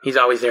 He's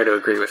always there to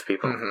agree with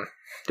people. Mm-hmm.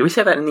 Did we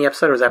say that in the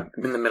episode, or was that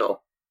in the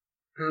middle?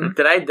 Mm-hmm.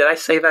 Did I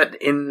say that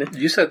in?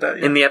 You said that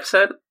in the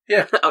episode?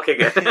 Yeah. Okay,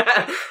 good.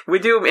 We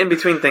do in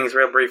between things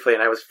real briefly,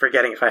 and I was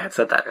forgetting if I had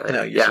said that earlier.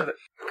 No, you said it.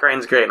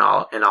 Crane's great in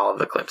all of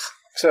the clips.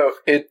 So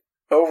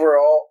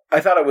overall,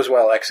 I thought it was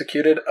well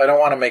executed. I don't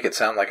want to make it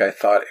sound like I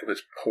thought it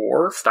was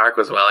poor. Stark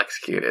was well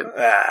executed.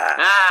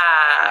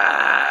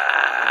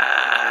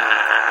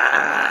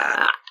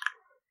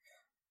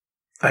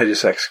 I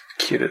just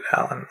executed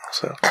Alan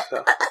also.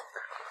 So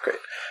great.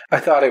 I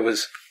thought it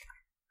was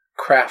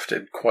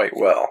crafted quite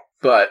well,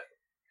 but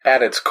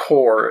at its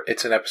core,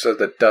 it's an episode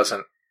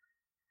that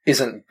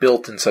isn't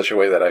built in such a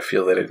way that I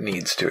feel that it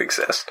needs to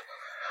exist.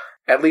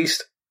 At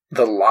least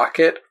the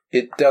locket,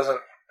 it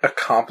doesn't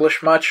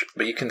accomplish much,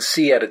 but you can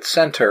see at its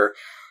center,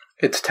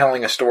 it's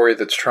telling a story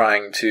that's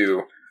trying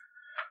to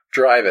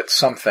drive at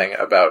something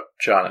about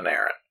John and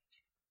Aaron.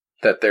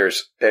 That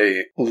there's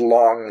a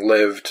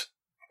long-lived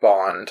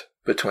bond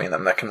between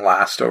them that can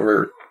last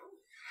over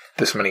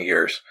this many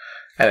years.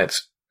 And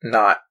it's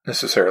not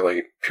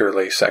necessarily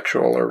purely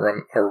sexual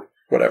or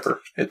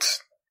whatever.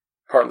 It's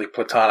partly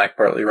platonic,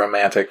 partly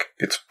romantic.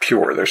 It's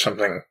pure. There's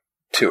something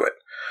to it.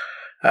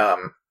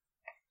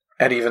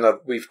 And even though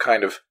we've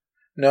kind of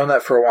known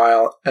that for a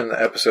while, and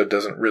the episode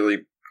doesn't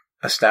really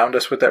astound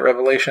us with that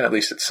revelation, at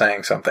least it's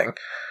saying something.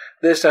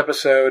 This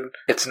episode,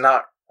 it's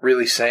not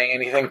really saying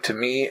anything, to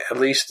me at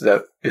least,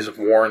 that is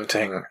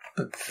warranting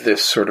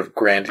this sort of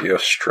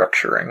grandiose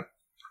structuring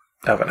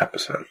of an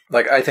episode.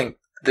 Like, I think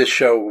this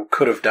show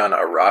could have done a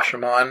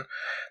Rashomon.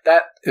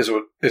 That is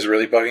what is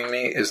really bugging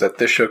me, is that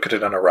this show could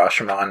have done a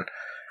Rashomon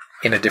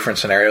in a different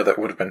scenario that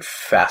would have been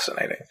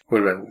fascinating.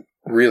 Would have been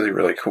really,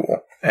 really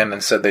cool. And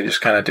instead they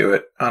just kind of do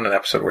it on an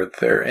episode where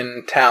they're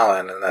in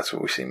Talon, and that's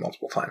what we see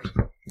multiple times.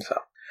 So,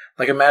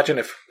 like, imagine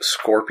if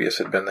Scorpius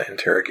had been the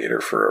interrogator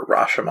for a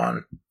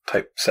Rashomon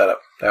type setup.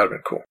 That would have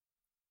been cool.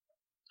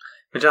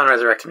 John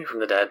resurrected me from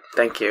the dead.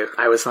 Thank you.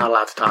 I was not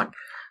allowed to talk.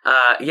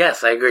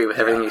 Yes, I agree with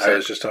everything you said. I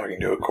was just talking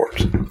to a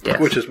corpse. Yes.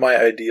 Which is my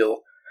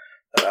ideal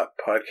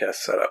podcast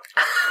setup.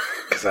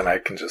 Because then I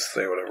can just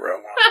say whatever I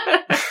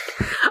want.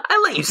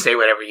 I let you say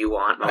whatever you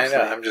want, mostly. I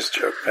know, I'm just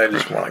joking. I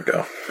just want to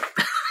go.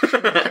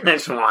 I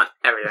just want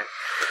everything.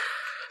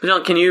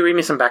 John, can you read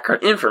me some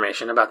background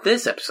information about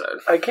this episode?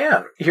 I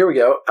can. Here we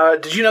go.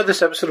 Did you know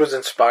this episode was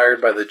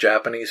inspired by the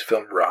Japanese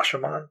film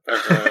Rashomon?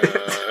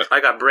 I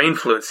got brain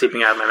fluid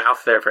seeping out of my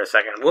mouth there for a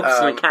second. Whoops,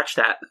 didn't catch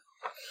that.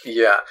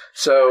 Yeah.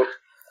 So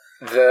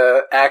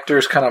the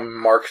actors kind of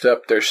marked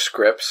up their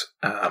scripts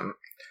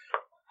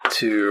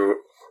to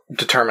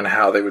determine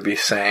how they would be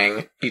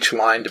saying each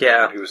line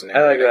depending on who was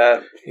narrating. I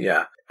like that.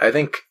 Yeah. I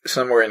think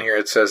somewhere in here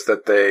it says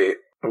that they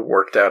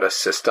worked out a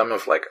system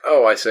of like,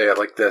 oh, I say it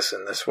like this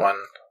in this one.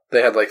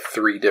 They had like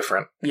 3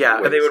 different ways.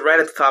 They would write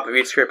at the top of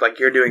each script, like,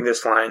 you're doing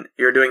this line,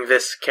 you're doing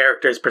this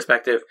character's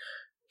perspective,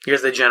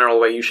 here's the general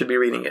way you should be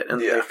reading it, and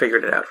they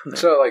figured it out from there.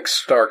 So, like,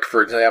 Stark,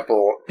 for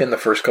example, in the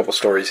first couple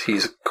stories,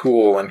 he's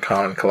cool and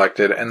calm and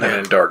collected, and then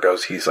in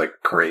Dargo's, he's, like,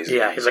 crazy.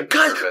 Yeah, he's like,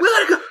 guys, we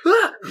gotta go!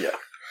 Ah! Yeah.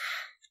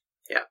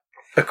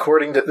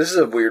 According to... This is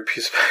a weird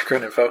piece of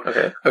background info.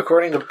 Okay.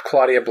 According to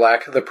Claudia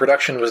Black, the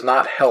production was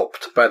not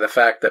helped by the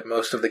fact that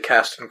most of the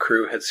cast and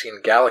crew had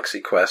seen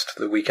Galaxy Quest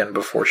the weekend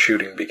before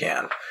shooting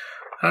began.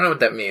 I don't know what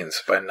that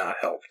means by not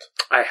helped.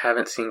 I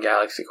haven't seen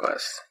Galaxy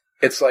Quest.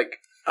 It's like,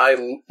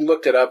 I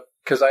looked it up,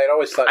 because I had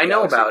always thought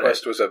Galaxy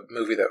Quest it. was a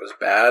movie that was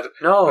bad.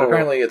 No. But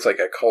apparently it's like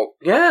a cult.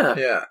 Yeah.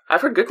 Yeah.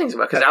 I've heard good things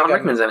about it, because Alan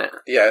Rickman's in it.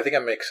 Yeah, I think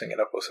I'm mixing it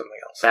up with something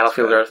else.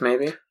 Battlefield Earth,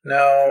 maybe?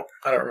 No,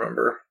 I don't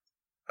remember.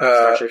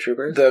 Starship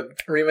Troopers? The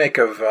remake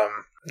of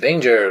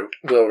Danger,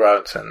 Will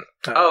Robinson.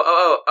 The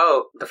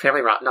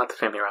Family not the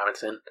Family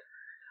Robinson.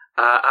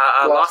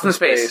 Lost in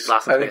Space.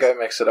 Lost in Space. I think I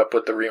mixed it up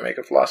with the remake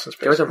of Lost in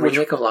Space. There was a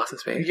remake of Lost in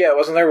Space? Yeah,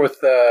 wasn't there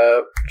with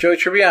Joey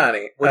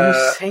Tribbiani? What are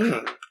you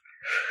saying?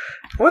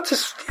 What's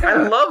this? Yeah. I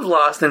love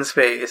Lost in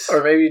Space.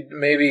 Or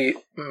maybe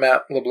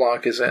Matt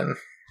LeBlanc is in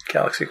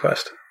Galaxy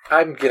Quest.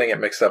 I'm getting it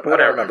mixed up. I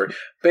don't remember.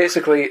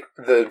 Basically,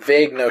 the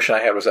vague notion I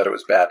had was that it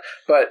was bad.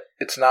 But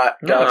it's not.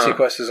 Galaxy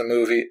Quest is a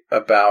movie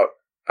about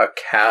a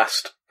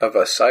cast of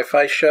a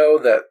sci-fi show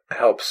that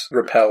helps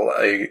repel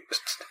a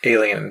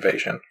alien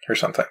invasion or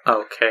something.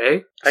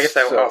 Okay. I guess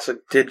that also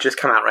did just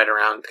come out right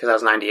around, because that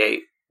was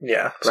 98.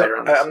 Yeah. Right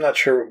around this. I'm not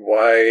sure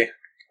why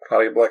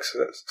Claudia Black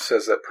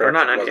says that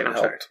production wasn't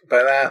helped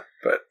by that,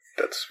 but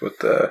that's what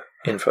the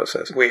info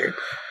says. Weird.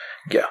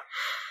 Yeah.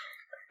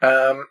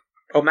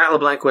 Matt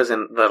LeBlanc was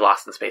in the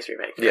Lost in Space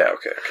remake. Yeah,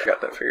 okay. Got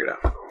that figured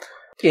out.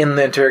 In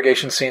the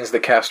interrogation scenes, the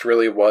cast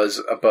really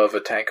was above a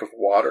tank of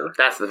water.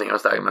 That's the thing I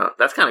was talking about.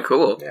 That's kind of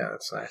cool. Yeah,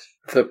 that's nice.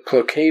 The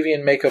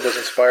Plocavian makeup was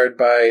inspired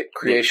by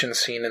creation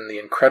seen in The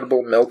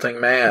Incredible Melting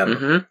Man.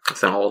 Mm-hmm.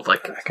 It's an old,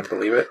 like... I can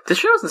believe it. This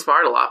show is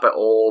inspired a lot by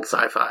old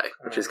sci-fi,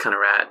 which is kind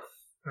of rad.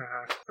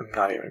 I'm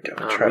not even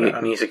going to try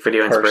to... Music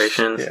video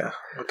inspirations. Yeah,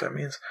 what that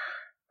means.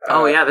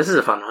 This is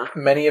a fun one.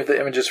 Many of the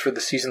images for the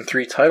Season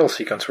 3 title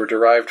sequence were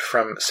derived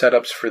from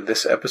setups for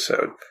this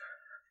episode.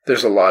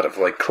 There's a lot of,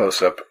 like,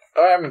 close-up,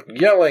 I'm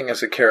yelling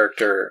as a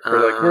character, or,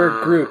 like,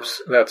 we're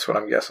groups. That's what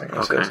I'm guessing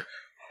this is.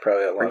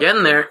 Probably a lot We're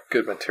getting there.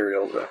 Good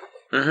material to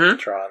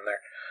draw on there.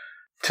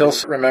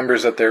 Tills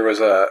remembers that there was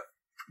a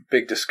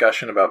big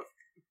discussion about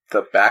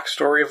the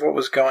backstory of what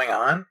was going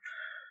on.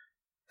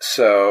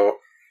 So,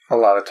 a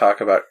lot of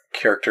talk about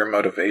character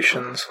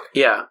motivations.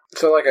 Yeah.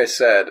 So, like I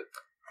said,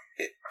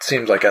 it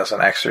seems like as an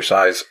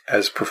exercise,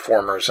 as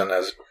performers and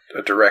as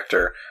a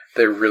director,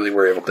 they really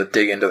were able to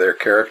dig into their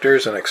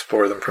characters and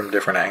explore them from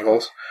different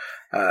angles.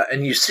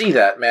 And you see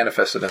that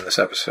manifested in this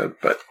episode,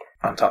 but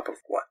on top of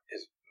what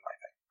is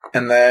my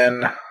thing. And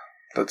then,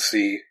 let's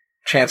see,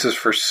 chances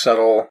for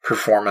subtle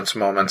performance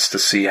moments to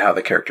see how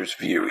the characters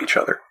view each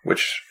other,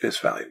 which is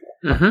valuable.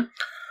 Mm-hmm.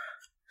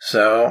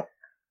 So,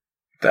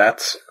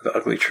 that's The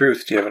Ugly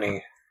Truth. Do you have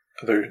any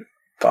other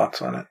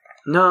thoughts on it?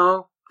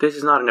 No, this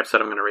is not an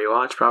episode I'm going to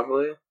rewatch,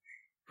 probably.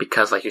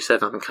 Because, like you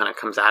said, nothing kind of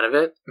comes out of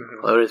it.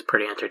 Mm-hmm. Load is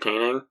pretty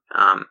entertaining.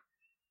 I'm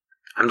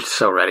just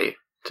so ready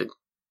to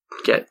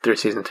get through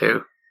season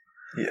 2.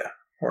 Yeah,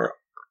 we're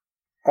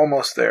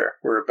almost there.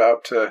 We're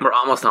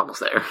almost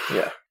there.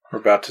 Yeah, we're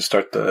about to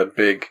start the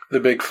big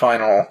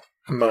final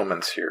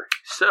moments here.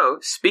 So,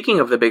 speaking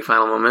of the big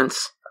final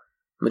moments,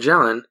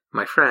 Magellan,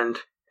 my friend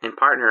and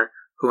partner,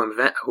 who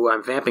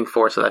I'm vamping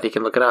for so that he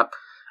can look it up,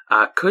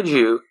 could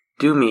you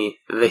do me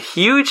the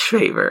huge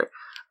favor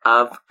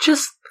of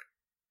just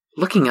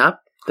looking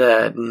up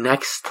the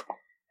next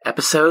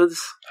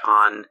episodes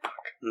on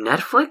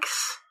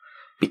Netflix?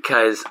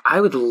 Because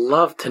I would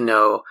love to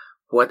know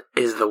what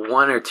is the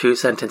 1 or 2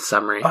 sentence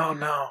summary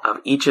of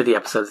each of the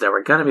episodes that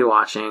we're going to be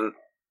watching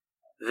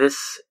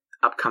this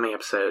upcoming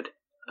episode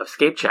of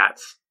Scape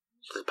Chats,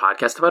 which is a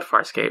podcast about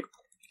Farscape.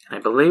 And I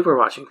believe we're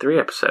watching 3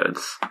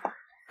 episodes.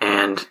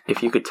 And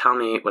if you could tell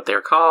me what they're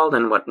called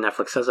and what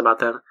Netflix says about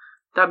them,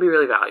 that'd be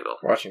really valuable.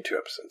 We're watching 2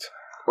 episodes.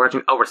 We're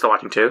still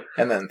watching 2?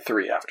 And then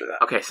 3 after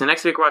that. Okay, so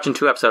next week we're watching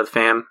 2 episodes,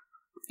 fam.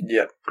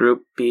 Yep.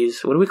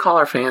 Groupies. What do we call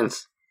our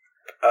fans?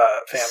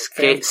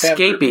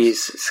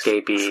 Scapies.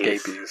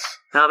 Scapies.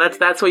 No,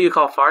 that's what you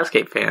call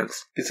Farscape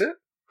fans. Is it?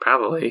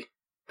 Probably.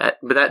 But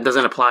that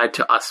doesn't apply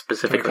to us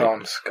specifically. We call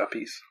them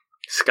Scuppies.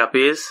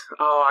 Scuppies?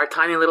 Oh, our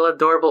tiny little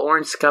adorable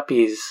orange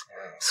Scuppies.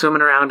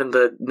 Swimming around in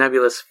the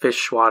nebulous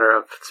fish water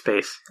of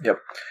space. Yep.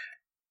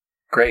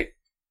 Great.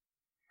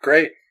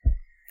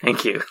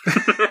 Thank you.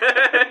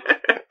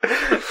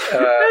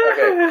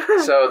 Okay,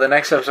 so the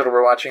next episode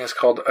we're watching is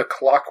called A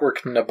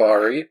Clockwork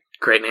Nabari.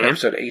 Great name.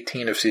 Episode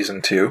 18 of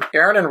Season 2.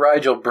 Aaron and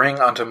Rigel bring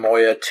onto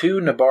Moya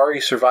 2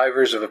 Nabari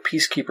survivors of a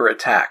Peacekeeper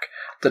attack.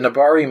 The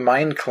Nabari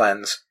mind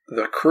cleanse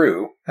the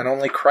crew, and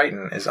only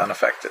Crichton is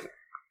unaffected.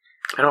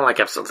 I don't like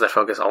episodes that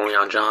focus only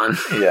on John.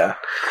 Yeah.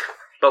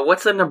 But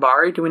what's the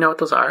Nabari? Do we know what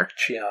those are?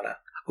 Chiana.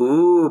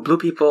 Ooh, blue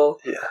people.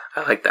 Yeah.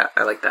 I like that.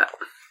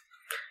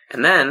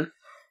 And then...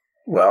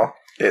 Well,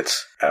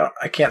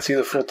 I can't see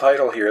the full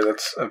title here.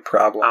 That's a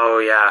problem. Oh,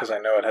 yeah. Because I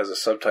know it has a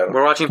subtitle.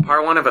 We're watching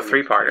part 1 of a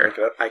 3-parter.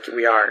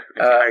 We are.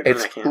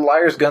 It's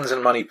Liars, Guns,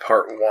 and Money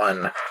Part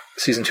 1,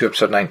 Season 2,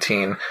 Episode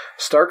 19.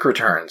 Stark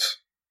returns.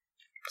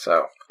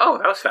 So. Oh,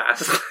 that was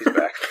fast. He's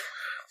back.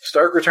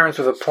 Stark returns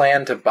with a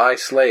plan to buy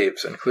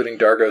slaves, including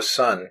Dargo's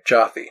son,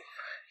 Jothi.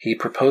 He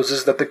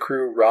proposes that the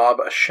crew rob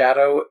a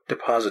shadow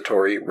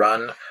depository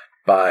run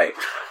by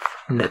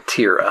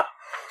Natira.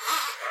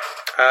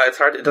 It's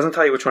hard. It doesn't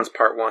tell you which one's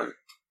part 1.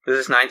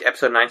 This is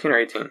episode 19 or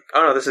 18?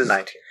 Oh, no, this is...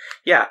 19.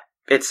 Yeah.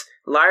 It's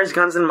Liars,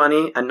 Guns, and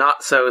Money, a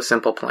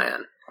not-so-simple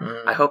plan.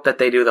 I hope that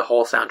they do the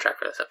whole soundtrack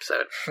for this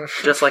episode.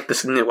 Just like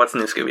this new What's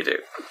New Scooby-Doo.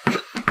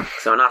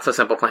 So, Not So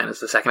Simple Plan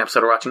is the second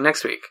episode we're watching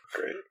next week.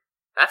 Great.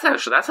 That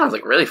sounds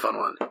like a really fun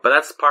one. But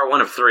that's part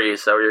 1 of 3,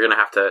 so you're going to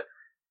have to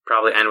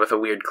probably end with a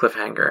weird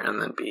cliffhanger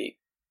and then be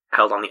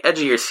held on the edge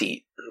of your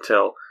seat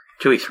until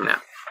 2 weeks from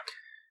now.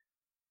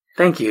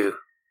 Thank you,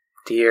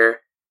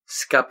 dear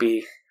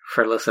Scuppy,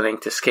 for listening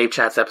to Scape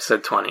Chats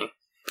episode 20.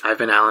 I've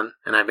been Alan,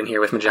 and I've been here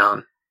with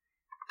Magellan.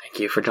 Thank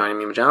you for joining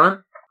me,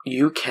 Magellan.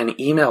 You can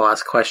email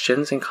us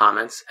questions and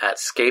comments at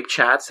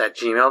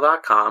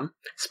scapechats@gmail.com,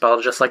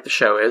 spelled just like the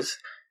show is,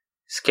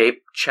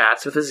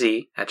 scapechats with a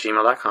Z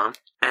 @gmail.com.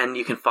 And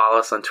you can follow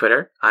us on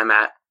Twitter. I'm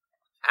at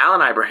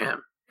Alan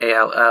Ibrahim,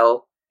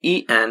 ALLENIBRAHIM.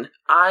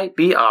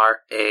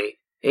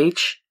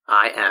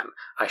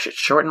 I should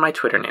shorten my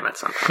Twitter name at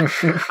some point.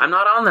 I'm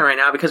not on there right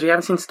now because we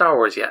haven't seen Star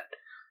Wars yet.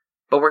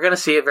 But we're going to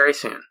see it very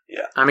soon.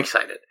 Yeah. I'm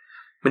excited.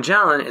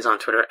 Magellan is on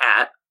Twitter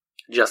at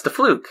Just a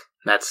Fluke.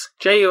 That's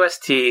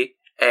JUSTA,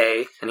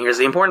 and here's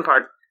the important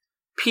part,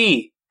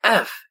 PFLUKE.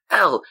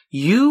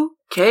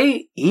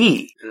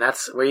 And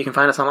that's where you can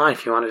find us online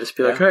if you want to just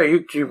be like, hey,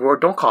 you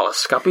don't call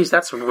us Scuppies.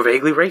 That's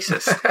vaguely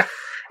racist.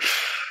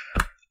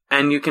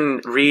 And you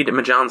can read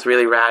Magellan's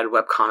really rad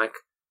webcomic,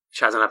 which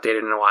hasn't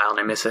updated in a while, and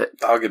I miss it.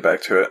 I'll get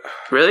back to it.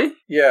 Really?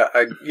 Yeah.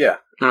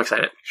 I'm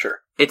excited.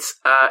 Sure. It's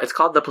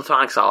called The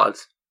Platonic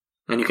Solids.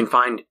 And you can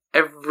find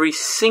every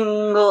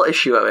single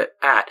issue of it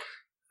at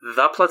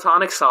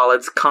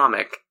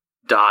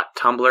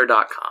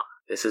theplatonicsolidscomic.tumblr.com.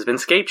 This has been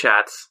Scape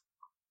Chats,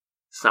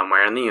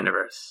 somewhere in the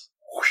universe.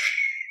 Whoosh.